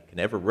Dashwood, can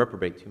ever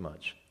reprobate too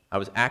much, I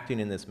was acting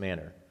in this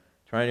manner,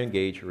 trying to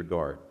engage her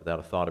regard without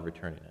a thought of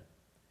returning it.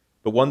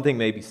 But one thing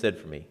may be said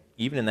for me.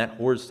 Even in that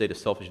horrid state of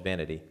selfish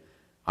vanity,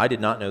 I did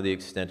not know the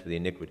extent of the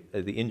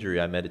injury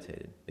I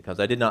meditated, because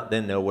I did not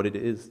then know what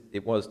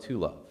it was to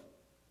love.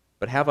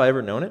 But have I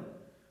ever known it?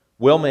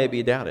 Well may it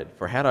be doubted,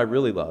 for had I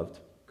really loved,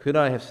 could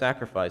I have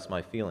sacrificed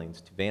my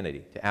feelings to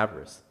vanity, to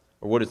avarice,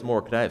 or what is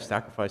more, could I have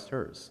sacrificed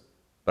hers?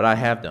 But I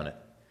have done it.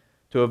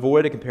 To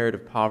avoid a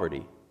comparative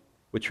poverty,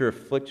 which her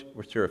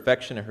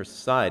affection and her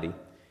society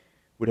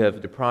would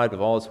have deprived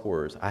of all its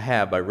horrors, I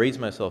have, by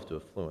raising myself to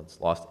affluence,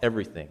 lost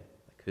everything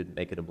that could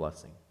make it a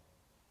blessing.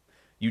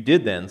 You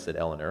did then, said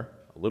Eleanor,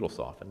 a little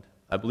softened,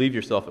 I believe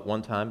yourself at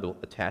one time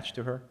attached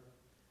to her?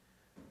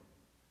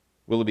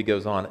 Willoughby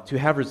goes on, to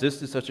have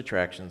resisted such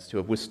attractions, to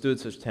have withstood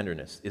such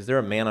tenderness, is there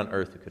a man on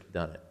earth who could have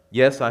done it?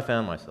 Yes, I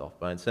found myself,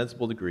 by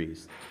insensible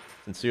degrees,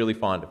 sincerely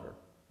fond of her,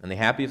 and the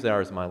happiest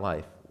hours of my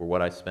life were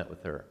what I spent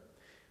with her,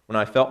 when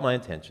I felt my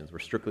intentions were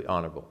strictly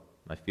honorable,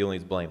 my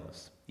feelings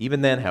blameless.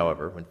 Even then,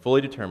 however, when fully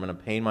determined on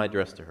paying my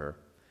address to her,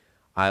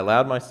 I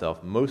allowed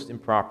myself most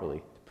improperly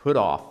to put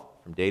off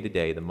from day to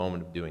day the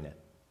moment of doing it,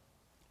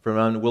 from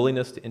an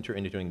unwillingness to enter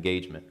into an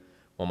engagement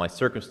while my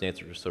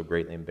circumstances were so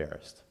greatly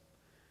embarrassed.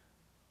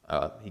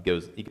 He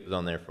goes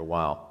on there for a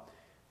while.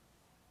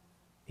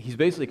 He's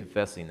basically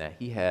confessing that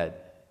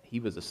he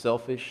was a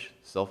selfish,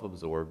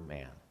 self-absorbed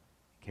man.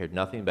 cared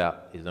nothing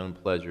about his own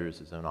pleasures,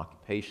 his own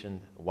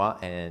occupation,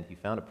 and he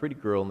found a pretty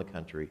girl in the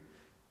country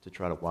to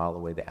try to while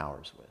away the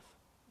hours with.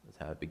 That's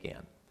how it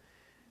began.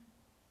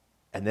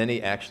 And then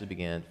he actually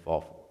began to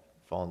fall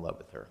in love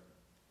with her.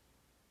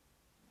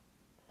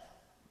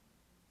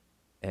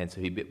 And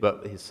so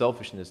but his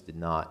selfishness did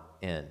not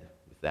end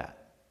with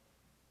that.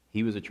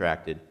 He was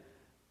attracted,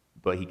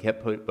 but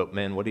but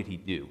man, what did he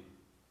do?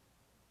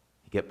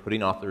 He kept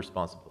putting off the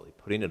responsibility,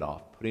 putting it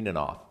off.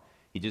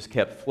 He just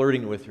kept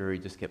flirting with her, he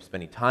just kept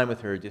spending time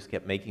with her, just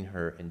kept making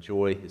her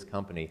enjoy his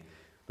company.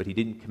 But he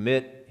didn't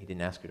commit, he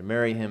didn't ask her to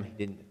marry him, he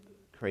didn't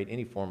create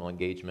any formal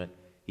engagement.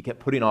 He kept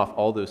putting off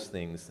all those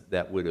things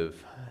that would have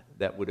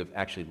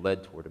actually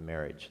led toward a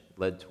marriage,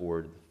 led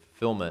toward the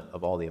fulfillment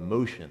of all the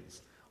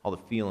emotions, all the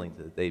feelings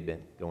that they've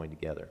been going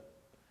together.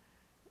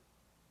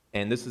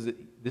 And this is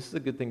a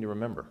good thing to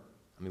remember.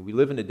 I mean, we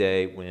live in a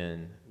day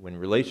when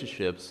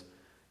relationships,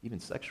 even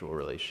sexual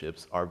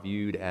relationships, are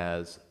viewed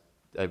as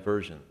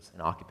diversions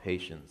and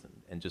occupations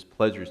and just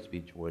pleasures to be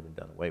enjoyed and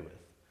done away with.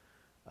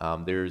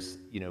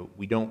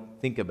 We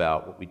don't think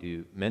about what we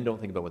do. Men don't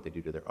think about what they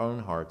do to their own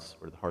hearts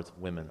or to the hearts of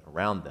women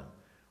around them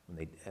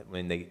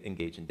when they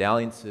engage in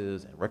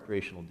dalliances and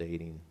recreational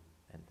dating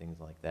and things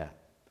like that.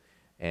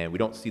 And we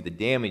don't see the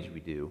damage we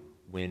do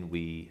when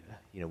we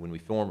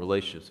form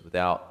relationships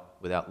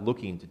without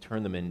looking to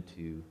turn them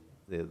into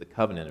the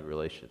covenant of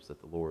relationships that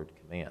the Lord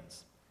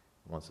commands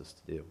and wants us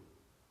to do.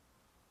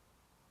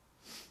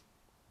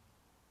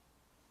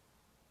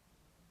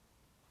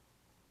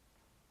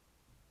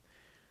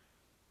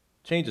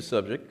 Change the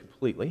subject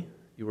completely.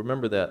 You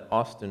remember that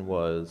Austin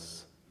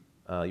was.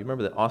 She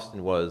was the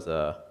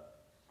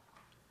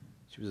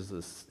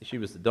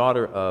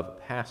daughter of a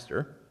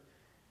pastor,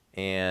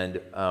 and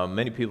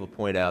many people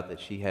point out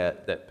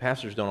that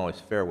pastors don't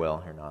always fare well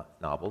in her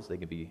novels. They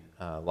can be.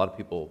 A lot of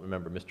people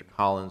remember Mr.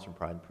 Collins from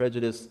Pride and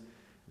Prejudice,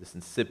 this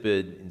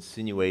insipid,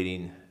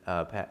 insinuating,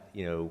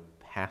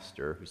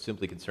 pastor who's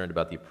simply concerned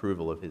about the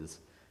approval of his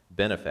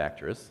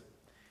benefactress.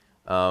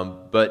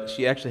 But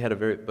she had a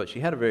very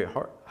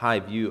high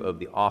view of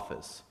the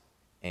office,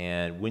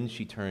 and when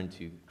she turned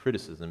to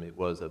criticism, it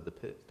was of the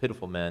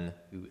pitiful men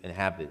who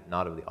inhabit it,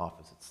 not of the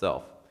office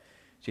itself.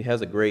 She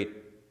has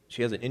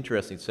an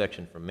interesting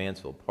section from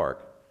Mansfield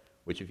Park,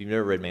 which if you've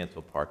never read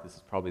Mansfield Park, this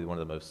is probably one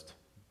of the most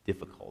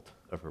difficult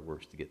of her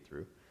works to get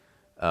through.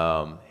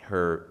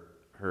 Her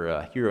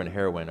hero and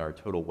heroine are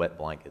total wet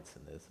blankets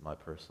in this, in my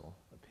personal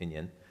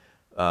opinion.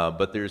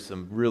 But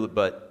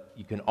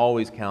you can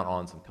always count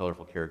on some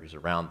colorful characters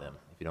around them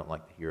if you don't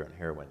like the hero and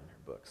heroine in her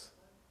books.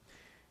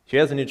 She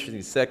has an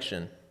interesting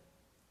section.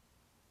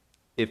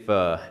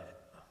 All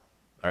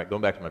right,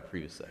 going back to my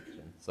previous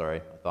section.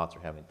 Sorry, my thoughts are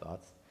having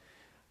thoughts.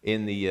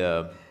 In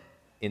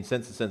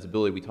Sense and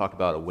Sensibility, we talk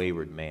about a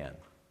wayward man,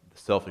 the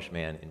selfish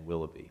man in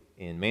Willoughby.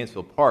 In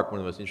Mansfield Park, one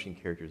of the most interesting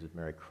characters is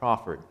Mary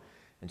Crawford,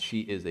 and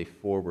she is a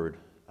forward,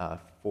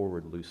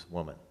 loose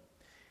woman.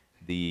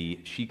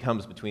 She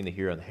comes between the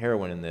hero and the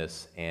heroine in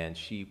this, and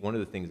one of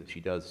the things that she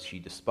does, she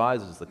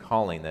despises the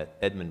calling that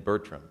Edmund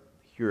Bertram,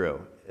 the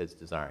hero, is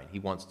desiring. He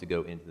wants to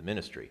go into the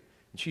ministry.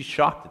 And she's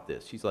shocked at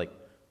this. She's like,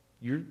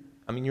 you're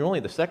only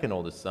the second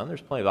oldest son.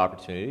 There's plenty of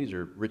opportunities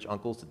or rich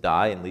uncles to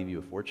die and leave you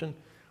a fortune.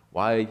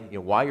 Why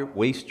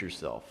waste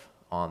yourself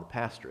on the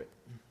pastorate?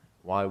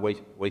 Why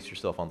waste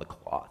yourself on the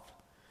cloth?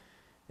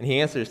 And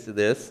he answers to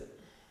this,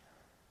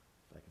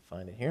 if I can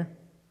find it here.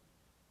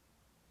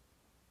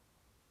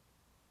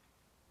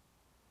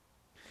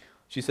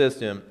 She says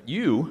to him,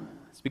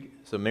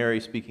 so Mary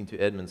speaking to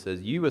Edmund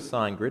says, you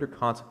assign greater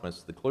consequence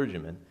to the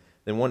clergyman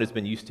than one has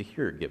been used to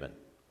hear given,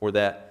 or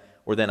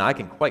than I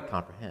can quite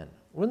comprehend.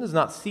 One does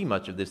not see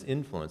much of this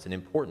influence and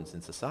importance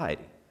in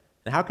society.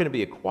 And how can it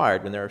be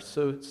acquired when they are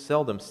so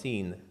seldom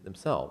seen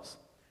themselves?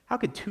 How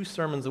could 2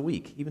 sermons a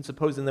week, even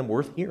supposing them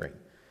worth hearing,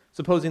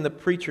 supposing the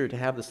preacher to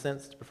have the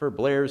sense to prefer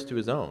Blair's to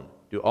his own,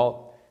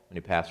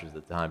 many pastors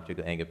at the time,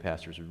 particularly Anglican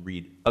pastors, would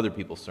read other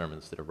people's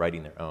sermons instead of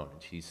writing their own.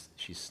 And she's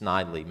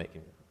snidely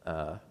making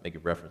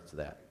reference to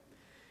that.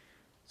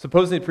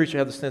 Supposing the preacher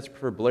have the sense to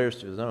prefer Blair's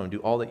to his own, do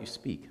all that you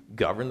speak.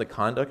 Govern the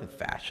conduct and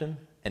fashion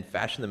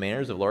the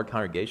manners of a large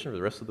congregation for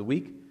the rest of the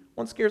week.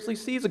 One scarcely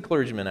sees a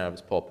clergyman out of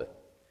his pulpit.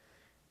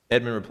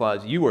 Edmund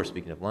replies, you are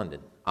speaking of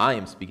London. I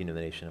am speaking of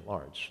the nation at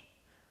large.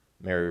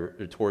 Mary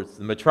retorts,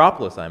 the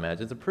metropolis, I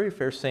imagine, is a pretty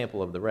fair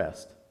sample of the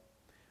rest.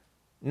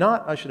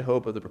 Not, I should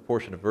hope, of the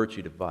proportion of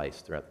virtue to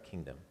vice throughout the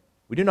kingdom.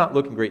 We do not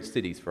look in great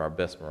cities for our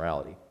best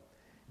morality.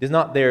 It is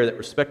not there that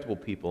respectable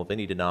people of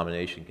any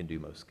denomination can do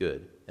most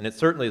good, and it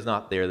certainly is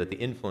not there that the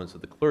influence of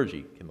the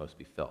clergy can most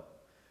be felt.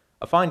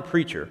 A fine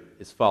preacher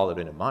is followed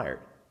and admired,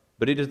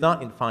 but it is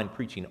not in fine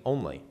preaching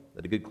only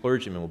that a good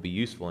clergyman will be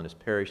useful in his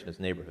parish and his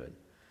neighborhood.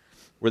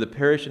 Where the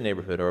parish and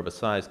neighborhood are of a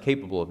size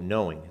capable of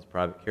knowing his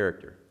private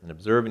character and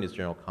observing his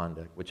general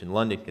conduct, which in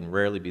London can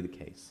rarely be the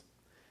case.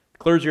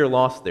 Clergy are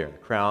lost there in the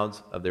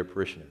crowds of their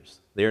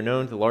parishioners. They are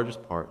known to the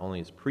largest part only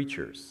as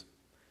preachers.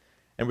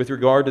 And with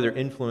regard to their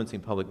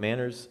influencing public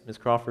manners, Miss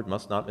Crawford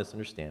must not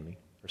misunderstand me,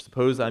 or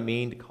suppose I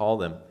mean to call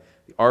them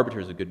the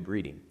arbiters of good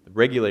breeding, the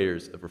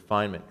regulators of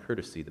refinement and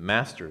courtesy, the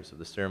masters of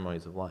the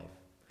ceremonies of life.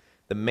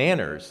 The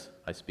manners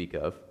I speak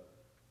of,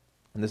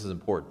 and this is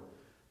important,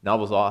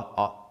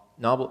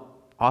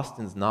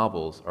 Austen's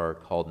novels are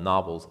called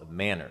novels of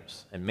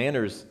manners, and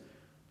manners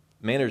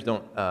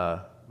don't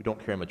we don't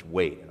carry much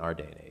weight in our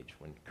day and age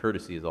when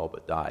courtesy is all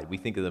but died. We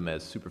think of them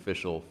as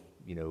superficial,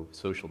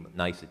 social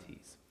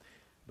niceties.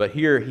 But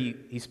here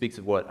he speaks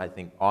of what I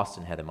think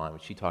Austen had in mind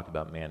when she talked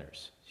about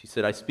manners. She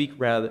said,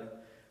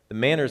 the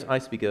manners I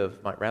speak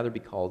of might rather be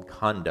called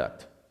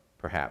conduct,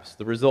 perhaps,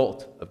 the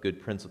result of good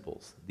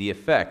principles, the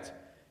effect,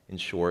 in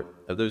short,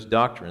 of those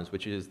doctrines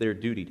which it is their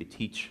duty to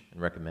teach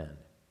and recommend.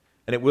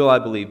 And it will, I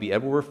believe, be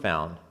everywhere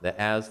found that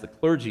as the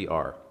clergy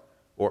are,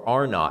 or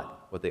are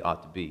not what they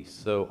ought to be,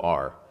 so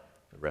are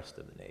the rest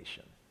of the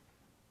nation.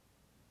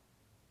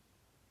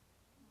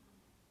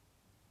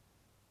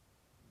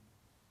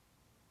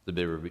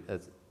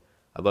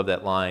 I love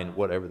that line,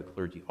 whatever the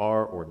clergy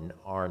are or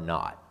are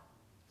not,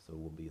 so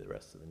will be the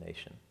rest of the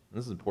nation. And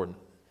this is important.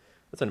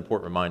 That's an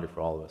important reminder for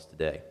all of us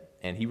today.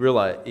 And he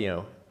realized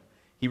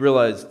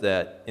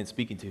that in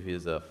speaking to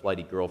his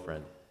flighty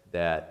girlfriend,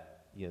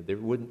 that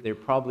there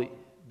probably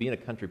being a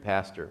country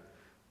pastor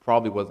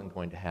probably wasn't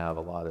going to have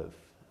a lot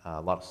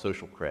of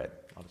social cred,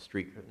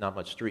 not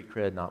much street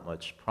cred, not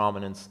much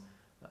prominence.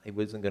 He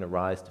wasn't going to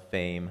rise to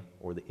fame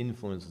or the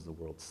influences the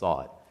world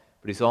saw it.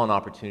 But he saw an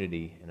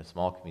opportunity in a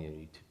small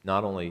community to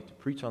not only to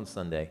preach on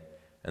Sunday,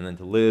 and then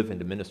to live and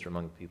to minister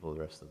among the people the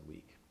rest of the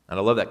week. And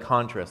I love that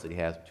contrast that he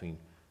has between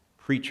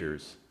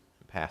preachers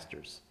and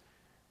pastors.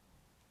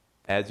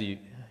 As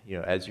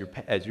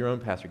your own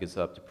pastor gets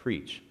up to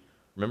preach,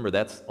 remember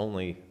that's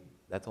only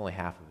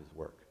half of his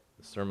work.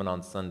 The sermon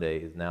on Sunday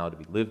is now to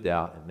be lived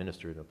out and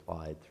ministered and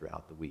applied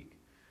throughout the week.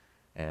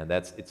 And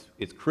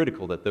it's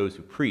critical that those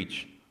who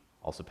preach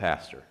also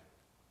pastor.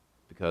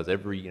 Because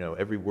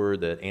every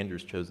word that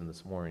Andrew's chosen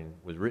this morning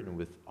was written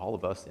with all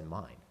of us in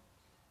mind.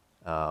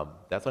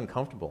 That's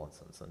uncomfortable on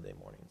some Sunday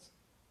mornings,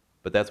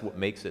 but that's what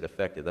makes it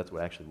effective. That's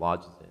what actually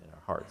lodges it in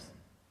our hearts.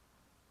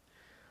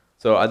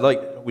 So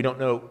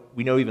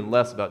we know even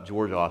less about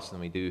George Austen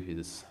than we do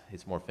his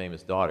more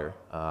famous daughter.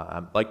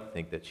 I'd like to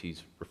think that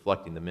she's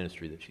reflecting the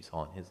ministry that she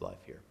saw in his life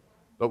here,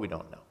 but we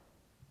don't know.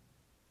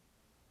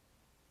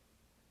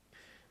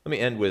 Let me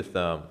end with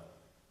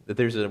that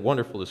there's a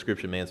wonderful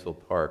description in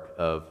Mansfield Park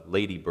of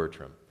Lady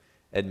Bertram,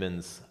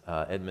 Edmund's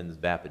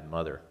vapid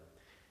mother,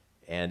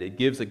 and it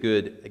gives a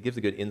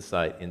good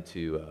insight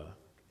into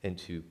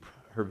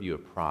her view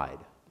of pride,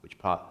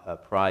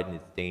 pride and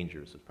its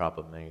dangers was propped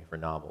up many of her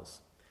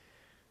novels.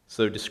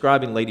 So,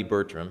 describing Lady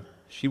Bertram,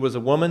 she was a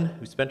woman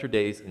who spent her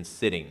days in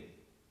sitting,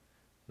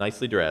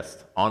 nicely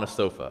dressed, on a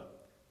sofa,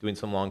 doing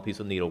some long piece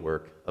of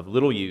needlework of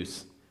little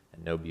use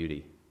and no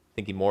beauty,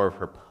 thinking more of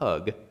her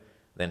pug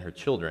than her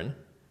children,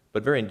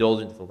 but very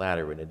indulgent to the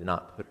latter when it did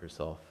not put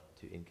herself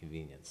to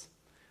inconvenience.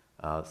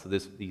 So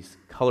these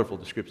colorful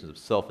descriptions of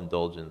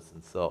self-indulgence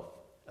and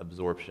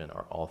self-absorption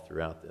are all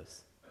throughout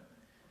this.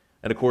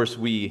 And of course,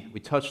 we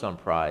touched on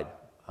pride.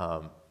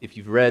 If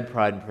you've read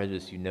Pride and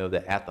Prejudice, you know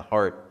that at the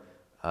heart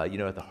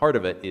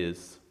of it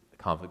is a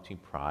conflict between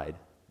pride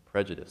and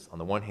prejudice. On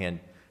the one hand,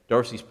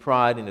 Darcy's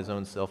pride in his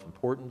own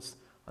self-importance.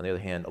 On the other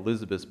hand,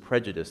 Elizabeth's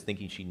prejudice,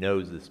 thinking she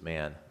knows this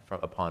man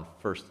upon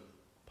first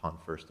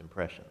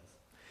impressions.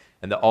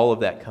 And all of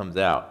that comes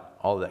out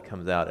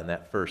in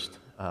that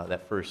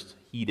first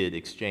heated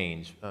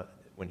exchange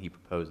when he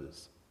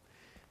proposes.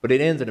 But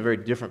it ends in a very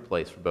different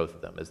place for both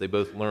of them, as they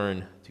both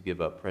learn to give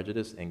up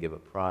prejudice and give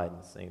up pride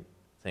at the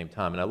same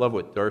time. And I love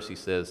what Darcy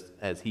says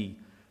as he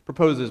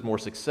proposes more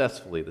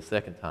successfully the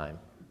second time.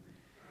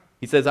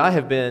 He says, "I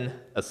have been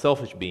a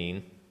selfish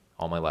being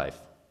all my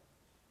life.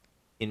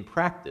 In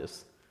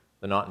practice,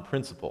 but not in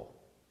principle."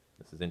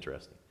 This is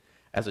interesting.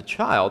 "As a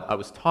child, I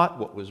was taught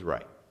what was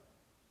right."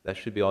 That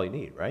should be all you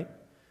need, right?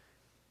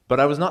 "But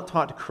I was not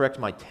taught to correct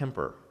my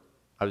temper.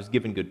 I was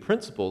given good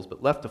principles,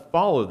 but left to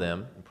follow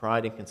them in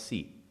pride and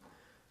conceit.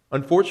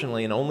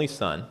 Unfortunately, an only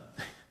son,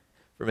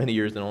 for many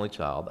years an only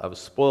child, I was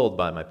spoiled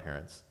by my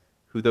parents,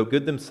 who, though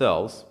good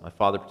themselves, my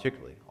father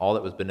particularly, all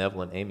that was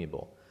benevolent and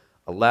amiable,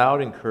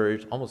 allowed,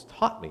 encouraged, almost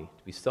taught me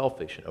to be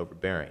selfish and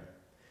overbearing,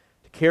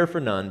 to care for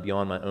none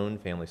beyond my own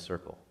family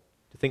circle,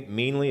 to think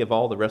meanly of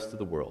all the rest of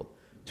the world,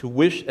 to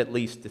wish at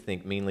least to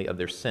think meanly of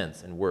their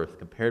sense and worth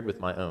compared with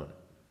my own.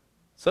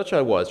 Such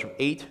I was from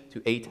 8 to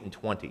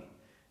 28,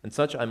 and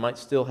such I might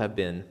still have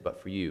been but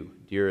for you,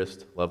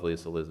 dearest,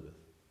 loveliest Elizabeth.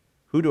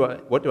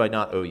 What do I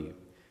not owe you?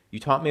 You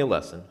taught me a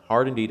lesson,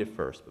 hard indeed at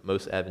first, but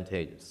most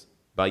advantageous.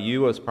 By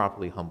you I was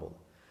properly humbled.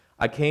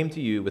 I came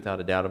to you without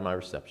a doubt of my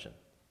reception.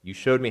 You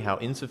showed me how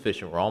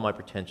insufficient were all my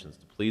pretensions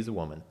to please a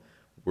woman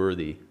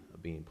worthy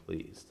of being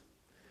pleased."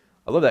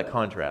 I love that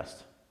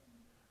contrast.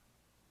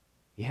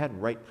 He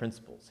had right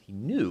principles. He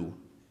knew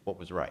what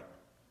was right,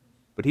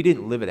 but he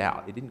didn't live it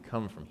out. It didn't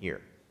come from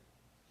here.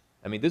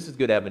 I mean, this is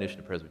good admonition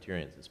to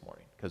Presbyterians this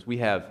morning, because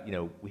we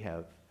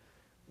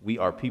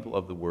are people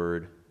of the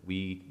Word.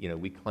 We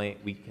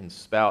can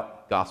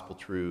spout gospel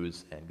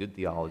truths and good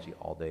theology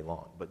all day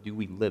long, but do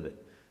we live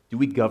it? Do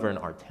we govern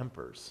our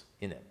tempers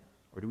in it?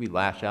 Or do we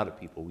lash out at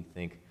people we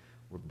think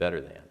we're better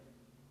than?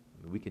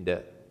 I mean, we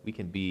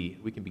can be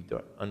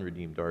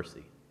unredeemed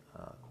Darcy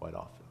quite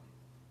often.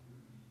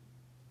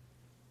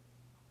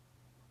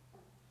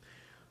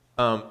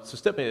 So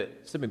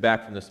stepping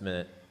back from this a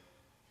minute,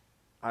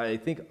 I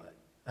think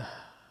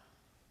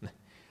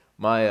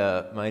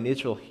my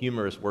initial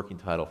humorous working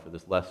title for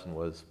this lesson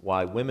was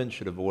Why Women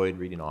Should Avoid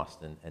Reading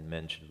Austen and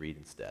Men Should Read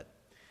Instead.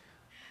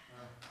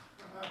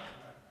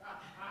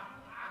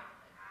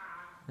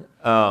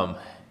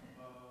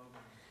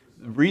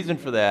 Reason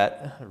for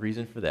that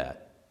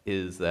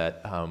is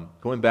that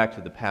going back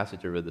to the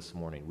passage I read this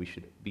morning, we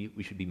should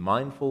be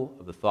mindful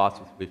of the thoughts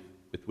with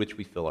which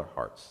we fill our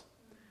hearts.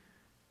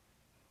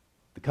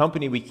 The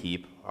company we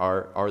keep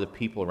are the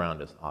people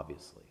around us,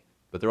 obviously,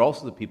 but they're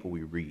also the people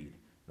we read,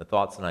 the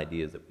thoughts and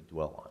ideas that we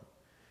dwell on.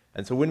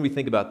 And so when we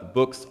think about the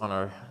books on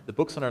our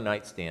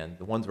nightstand,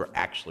 the ones we're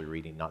actually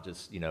reading, not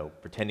just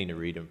pretending to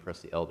read to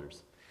impress the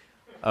elders,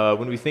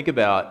 when we think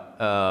about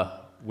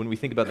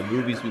the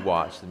movies we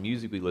watch, the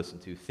music we listen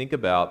to, think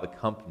about the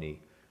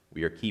company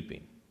we are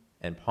keeping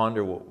and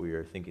ponder what we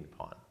are thinking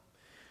upon.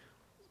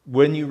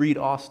 When you read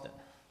Austen,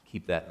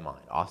 keep that in mind.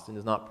 Austen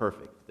is not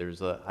perfect.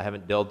 There's a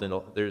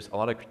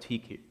lot of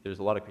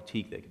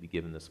critique that could be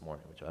given this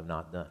morning, which I've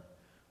not done.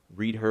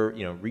 Read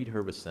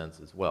her with sense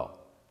as well.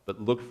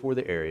 But look for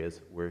the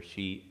areas where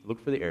she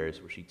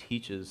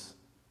teaches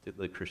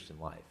the Christian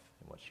life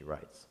and what she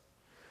writes.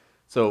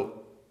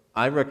 So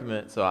I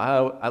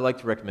like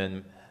to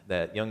recommend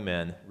that young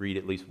men read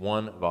at least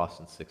one of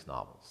Austen's 6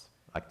 novels.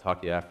 I can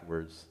talk to you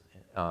afterwards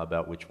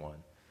about which one.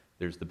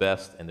 There's the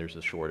best and there's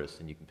the shortest,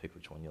 and you can pick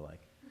which one you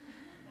like.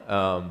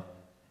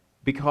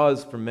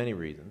 Because, for many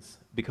reasons,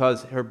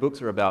 because her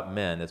books are about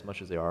men as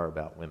much as they are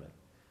about women.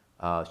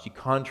 She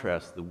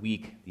contrasts the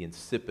weak, the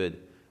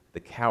insipid, the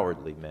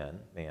cowardly man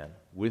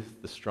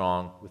with the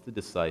strong, with the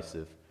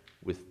decisive,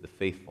 with the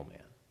faithful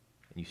man.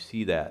 And you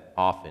see that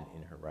often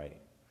in her writing.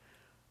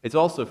 It's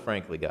also,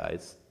 frankly,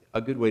 guys,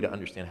 a good way to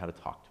understand how to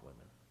talk to women.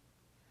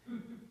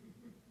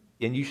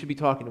 And you should be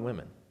talking to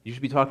women. You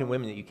should be talking to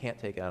women that you can't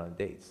take out on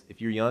dates.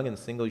 If you're young and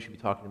single, you should be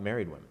talking to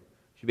married women.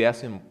 You should be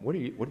asking them, what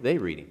are they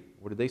reading?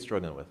 What are they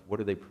struggling with?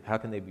 How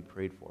can they be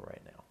prayed for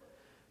right now?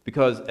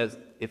 Because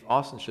if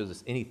Austen shows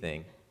us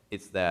anything,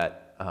 it's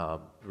that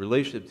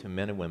relationship to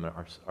men and women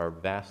are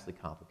vastly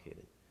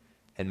complicated.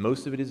 And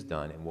most of it is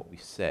done in what we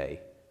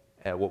say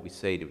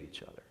to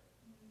each other.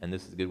 And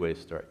this is a good way to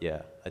start.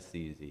 Yeah, I see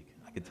you, Zeke.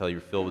 I can tell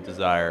you're filled with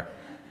desire.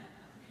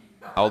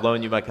 I'll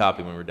loan you my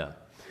copy when we're done.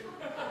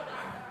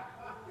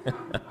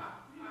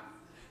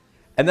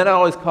 And then I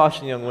always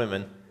caution young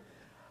women,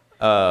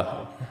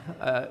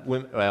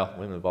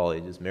 women of all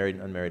ages, married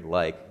and unmarried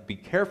alike, be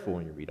careful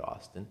when you read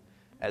Austen,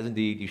 as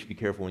indeed you should be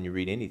careful when you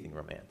read anything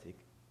romantic,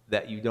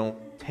 that you don't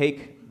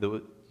take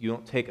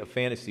a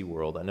fantasy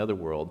world, another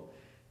world,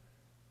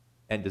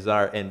 and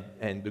desire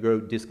and grow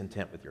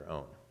discontent with your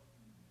own.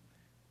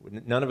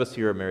 None of us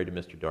here are married to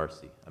Mr.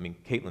 Darcy. I mean,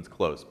 Caitlin's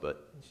close,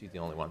 but she's the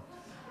only one.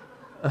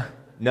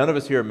 None of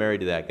us here are married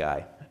to that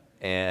guy,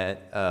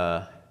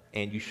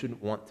 and you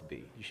shouldn't want to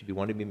be. You should be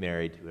wanting to be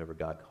married to whoever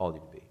God called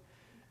you to be.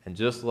 And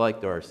just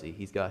like Darcy,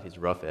 he's got his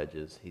rough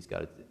edges. He's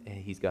got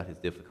his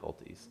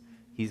difficulties.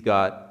 He's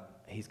got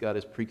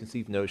his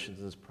preconceived notions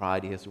and his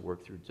pride he has to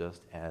work through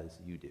just as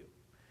you do.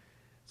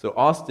 So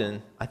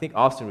I think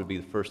Austen would be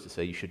the first to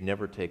say you should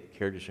never take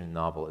characters in a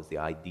novel as the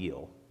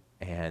ideal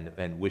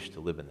and wish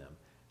to live in them,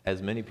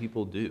 as many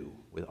people do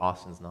with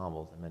Austen's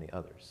novels and many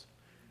others.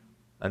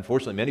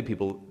 Unfortunately,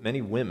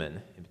 many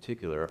women in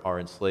particular, are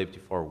enslaved to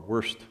far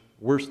worse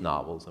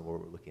novels than what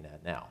we're looking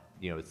at now.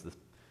 It's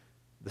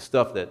the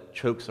stuff that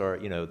chokes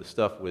the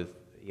stuff with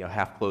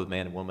half-clothed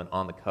man and woman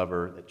on the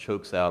cover that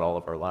chokes out all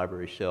of our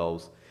library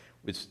shelves,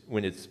 where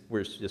it's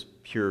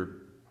just pure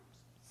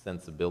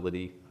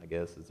sensibility, I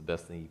guess, is the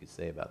best thing you could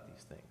say about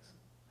these things.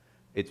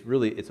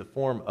 It's a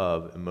form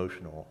of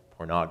emotional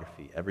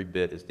pornography, every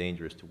bit as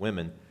dangerous to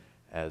women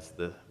as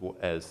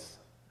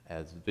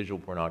visual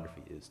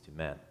pornography is to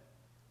men.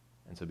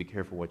 And so be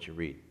careful what you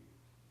read,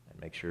 and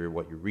make sure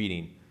what you're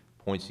reading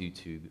points you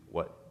to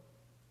what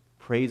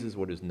praises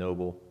what is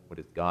noble, what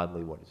is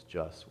godly, what is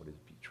just, what is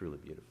truly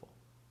beautiful.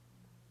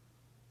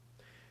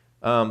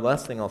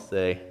 Last thing I'll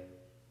say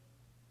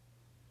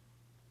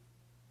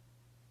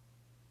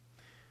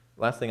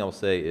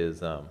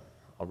is I'll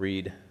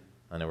read.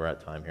 I know we're out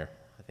of time here.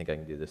 I think I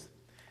can do this.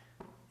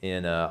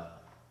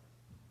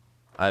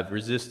 I've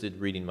resisted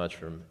reading much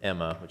from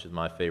Emma, which is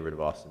my favorite of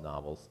Austen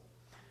novels.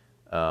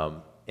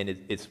 And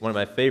it's one of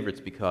my favorites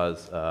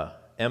because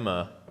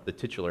Emma, the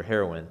titular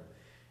heroine,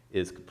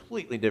 is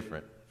completely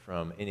different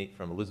from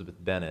Elizabeth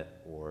Bennet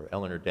or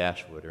Eleanor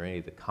Dashwood or any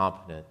of the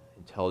competent,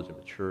 intelligent,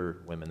 mature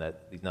women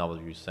that these novels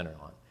are usually centered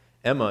on.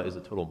 Emma is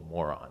a total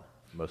moron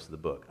for most of the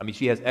book. I mean,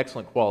 she has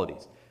excellent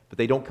qualities, but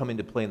they don't come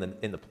into play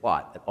in the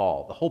plot at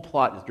all. The whole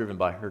plot is driven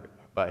by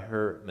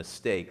her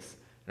mistakes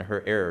and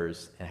her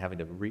errors and having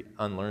to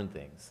unlearn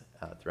things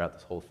throughout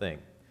this whole thing.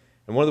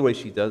 And one of the ways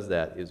she does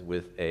that is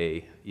with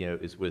the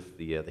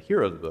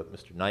hero of the book,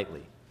 Mr.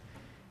 Knightley.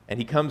 And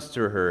he comes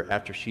to her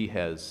after she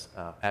has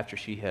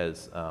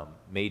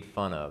made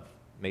fun of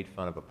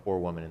a poor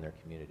woman in their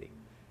community,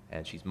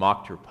 and she's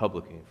mocked her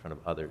publicly in front of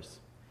others.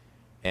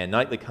 And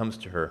Knightley comes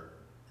to her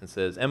and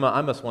says, "Emma,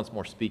 I must once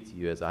more speak to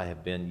you as I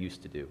have been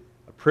used to do,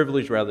 a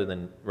privilege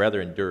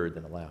rather endured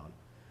than allowed,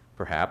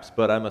 perhaps,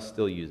 but I must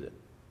still use it.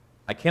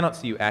 I cannot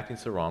see you acting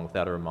so wrong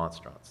without a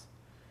remonstrance.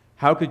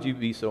 How could you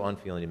be so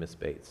unfeeling to Miss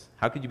Bates?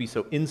 How could you be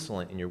so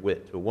insolent in your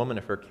wit to a woman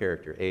of her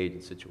character, age,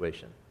 and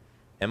situation?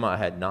 Emma, I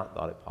had not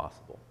thought it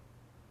possible."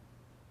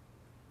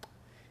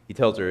 He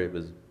tells her it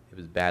was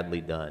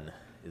badly done,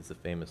 is the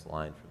famous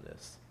line from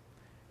this.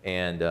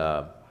 And,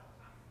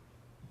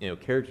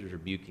 characters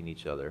rebuking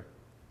each other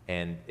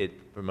and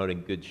it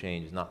promoting good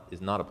change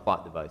is not a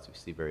plot device we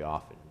see very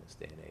often in this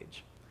day and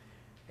age.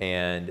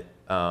 And,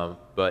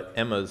 but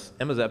Emma's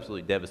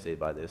absolutely devastated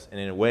by this. And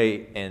in a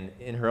way, and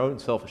in her own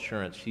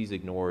self-assurance, she's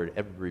ignored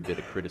every bit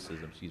of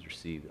criticism she's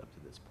received up to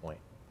this point.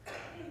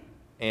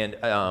 And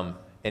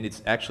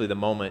it's actually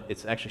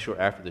short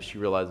after this, she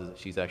realizes that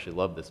she's actually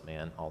loved this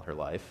man all her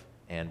life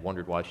and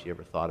wondered why she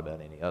ever thought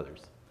about any others.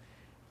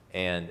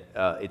 And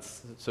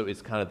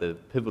it's kind of the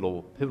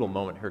pivotal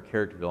moment in her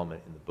character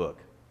development in the book.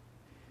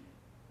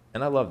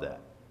 And I love that.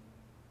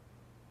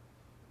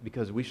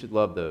 Because we should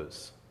love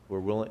those who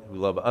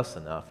love us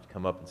enough to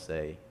come up and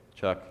say,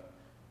 "Chuck,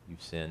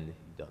 you've sinned,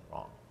 you've done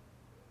wrong."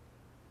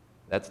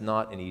 That's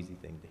not an easy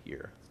thing to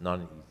hear. It's not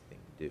an easy thing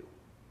to do.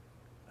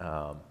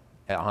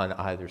 On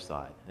either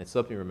side. And it's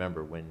something to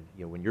remember when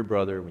your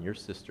brother, when your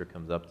sister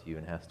comes up to you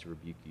and has to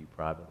rebuke you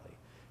privately.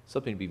 It's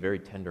something to be very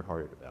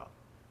tender-hearted about,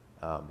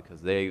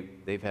 because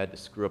they've had to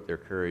screw up their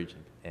courage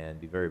and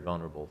be very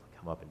vulnerable to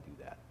come up and do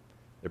that.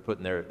 They're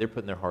putting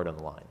their heart on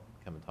the line.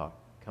 Come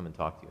and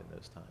talk to you in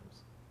those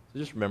times. So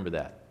just remember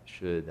that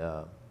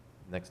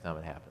next time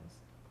it happens.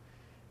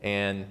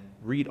 And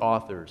read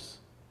authors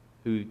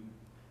with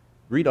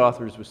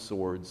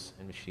swords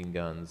and machine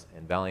guns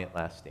and valiant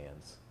last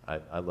stands.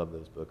 I love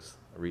those books.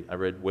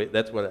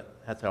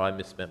 That's how I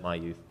misspent my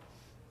youth.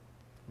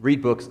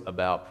 Read books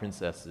about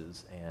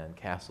princesses and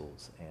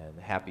castles and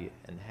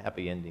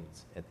happy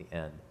endings at the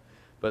end.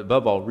 But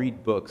above all,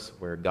 read books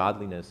where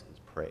godliness is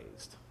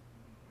praised.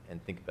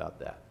 And think about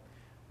that.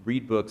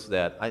 Read books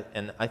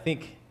I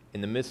think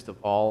in the midst of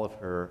all of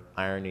her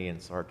irony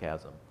and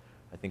sarcasm,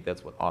 I think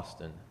that's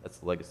the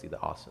legacy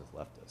that Austen has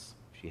left us.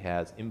 She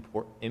has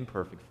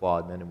imperfect,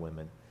 flawed men and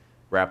women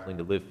grappling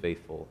to live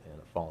faithful in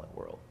a fallen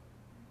world.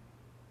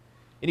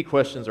 Any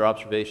questions or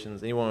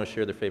observations? Anyone want to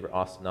share their favorite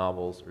Austen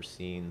novels or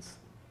scenes?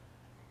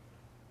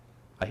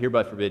 I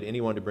hereby forbid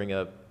anyone to bring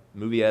up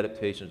movie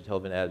adaptations or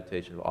television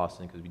adaptation of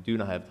Austen, because we do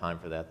not have time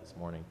for that this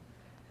morning.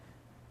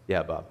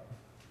 Yeah, Bob.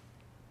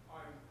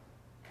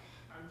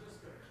 I'm just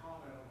going to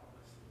comment on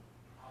this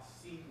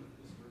scene with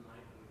Mr.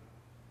 Knightley.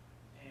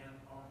 And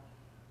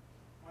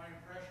my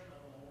impression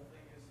of the whole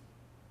thing is,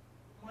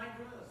 my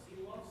goodness,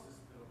 he loves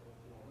this pitiful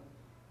woman.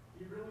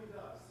 He really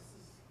does. This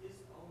is his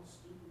own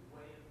stupid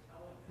way of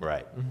telling it.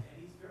 Right. And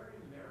he's very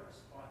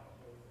embarrassed by the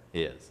whole thing.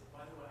 He is.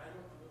 By the way, I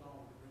don't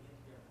know if they get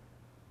together.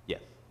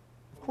 Yes.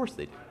 Of course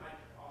they do.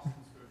 Austin's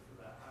good for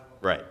that.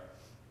 Right.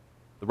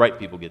 The right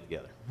people get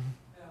together.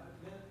 Yeah,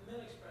 but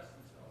men express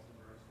themselves in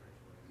very strange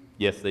ways.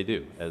 Yes, they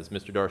do, as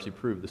Mr. Darcy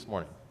proved this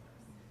morning.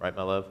 Right,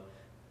 my love?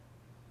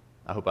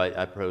 I hope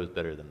I prosed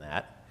better than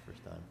that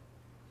first time.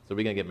 So are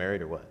we going to get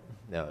married or what?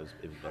 No, it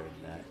was better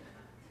than that.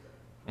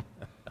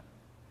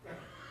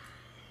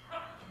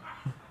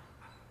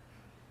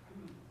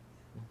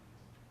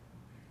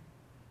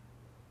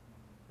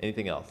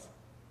 Anything else?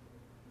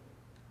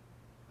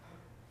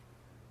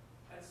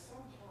 At some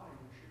time,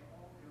 we should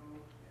all go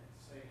and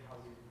say how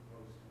we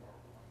propose to our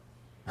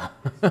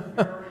wife. It's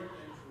very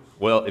interesting.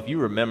 Well, if you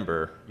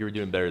remember, you were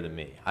doing better than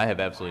me. I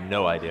have absolutely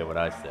no idea what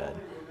I said.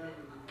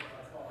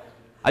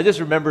 I just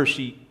remember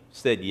she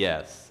said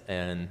yes,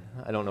 and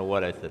I don't know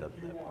what I said up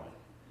to that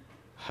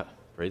point.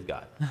 Praise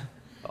God. That's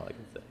all I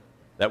can say.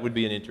 That would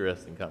be an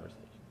interesting conversation.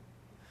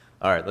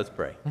 All right, let's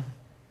pray.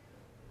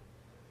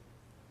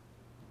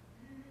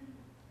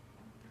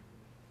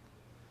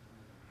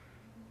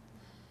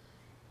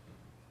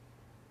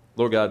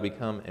 Lord God, we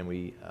come and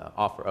we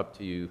offer up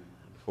to you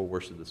before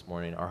worship this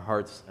morning our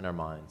hearts and our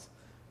minds,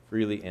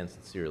 freely and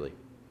sincerely.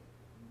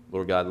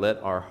 Lord God,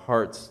 let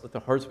the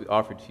hearts we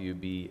offer to you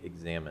be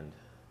examined.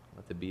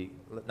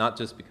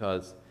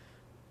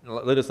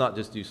 Let us not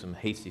just do some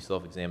hasty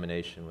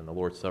self-examination when the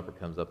Lord's Supper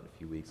comes up in a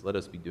few weeks. Let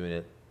us be doing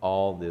it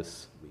all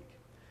this week.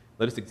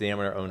 Let us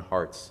examine our own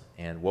hearts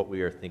and what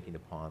we are thinking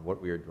upon,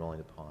 what we are dwelling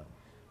upon,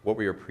 what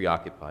we are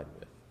preoccupied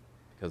with,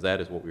 because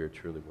that is what we are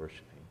truly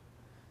worshiping.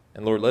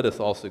 And Lord, let us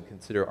also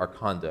consider our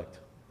conduct,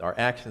 our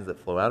actions that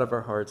flow out of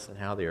our hearts and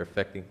how they are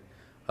affecting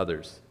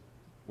others,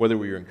 whether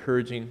we are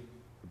encouraging,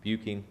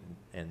 rebuking,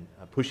 and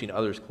pushing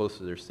others closer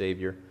to their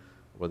Savior,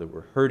 whether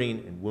we're hurting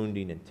and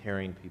wounding and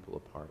tearing people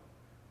apart.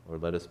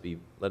 Lord, let us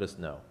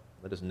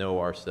know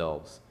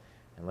ourselves,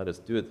 and let us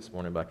do it this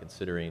morning by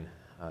considering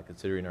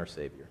our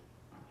Savior,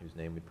 in whose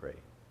name we pray.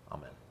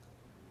 Amen.